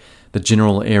know the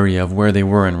general area of where they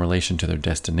were in relation to their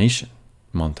destination,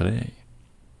 Monterey.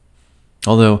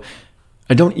 Although,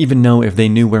 I don't even know if they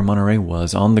knew where Monterey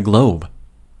was on the globe.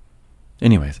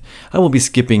 Anyways, I will be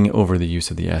skipping over the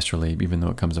use of the astrolabe, even though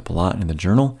it comes up a lot in the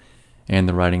journal and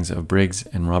the writings of Briggs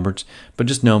and Roberts, but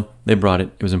just know they brought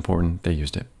it, it was important, they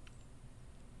used it.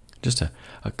 Just a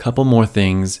couple more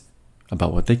things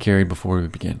about what they carried before we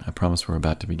begin. I promise we're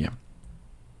about to begin.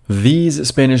 These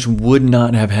Spanish would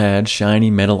not have had shiny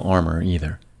metal armor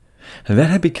either. That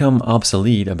had become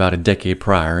obsolete about a decade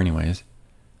prior anyways.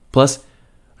 Plus,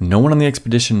 no one on the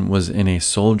expedition was in a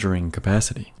soldiering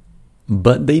capacity.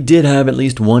 But they did have at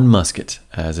least one musket,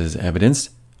 as is evidenced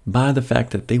by the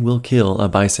fact that they will kill a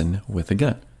bison with a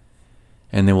gun.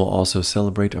 And they will also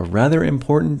celebrate a rather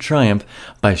important triumph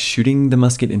by shooting the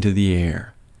musket into the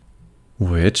air.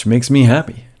 Which makes me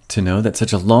happy to know that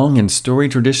such a long and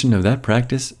storied tradition of that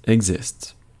practice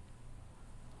exists.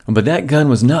 But that gun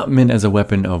was not meant as a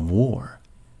weapon of war.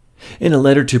 In a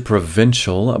letter to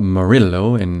Provincial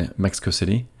Murillo in Mexico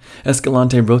City,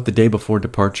 Escalante wrote the day before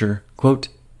departure, quote,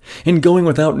 "In going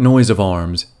without noise of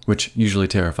arms, which usually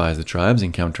terrifies the tribes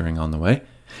encountering on the way,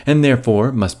 and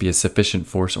therefore must be a sufficient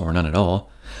force or none at all,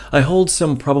 I hold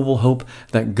some probable hope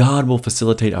that God will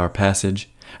facilitate our passage,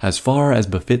 as far as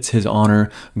befits his honor,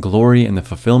 glory, and the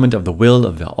fulfillment of the will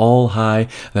of the All-High,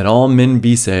 that all men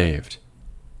be saved."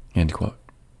 End quote.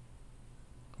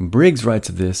 Briggs writes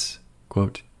of this,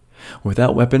 quote,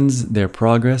 "Without weapons, their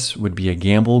progress would be a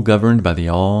gamble governed by the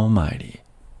Almighty."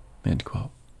 End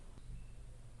quote.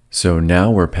 So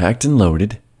now we're packed and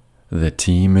loaded, the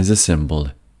team is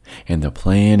assembled, and the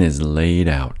plan is laid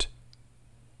out.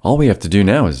 All we have to do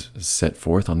now is set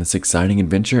forth on this exciting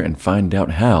adventure and find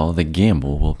out how the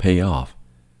gamble will pay off.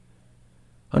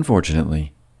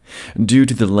 Unfortunately, due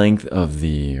to the length of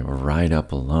the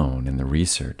write-up alone and the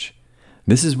research,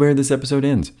 this is where this episode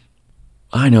ends.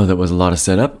 I know that was a lot of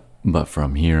setup, but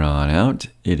from here on out,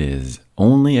 it is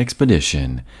only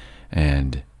expedition,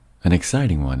 and an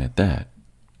exciting one at that.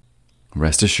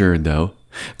 Rest assured, though,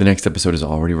 the next episode is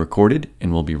already recorded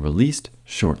and will be released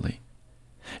shortly.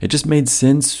 It just made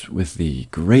sense with the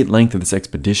great length of this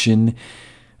expedition,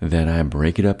 that I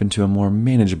break it up into a more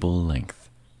manageable length.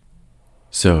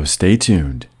 So stay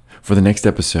tuned for the next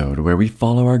episode where we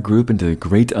follow our group into the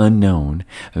great unknown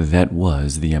that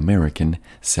was the American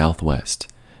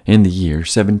Southwest in the year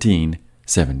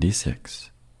 1776.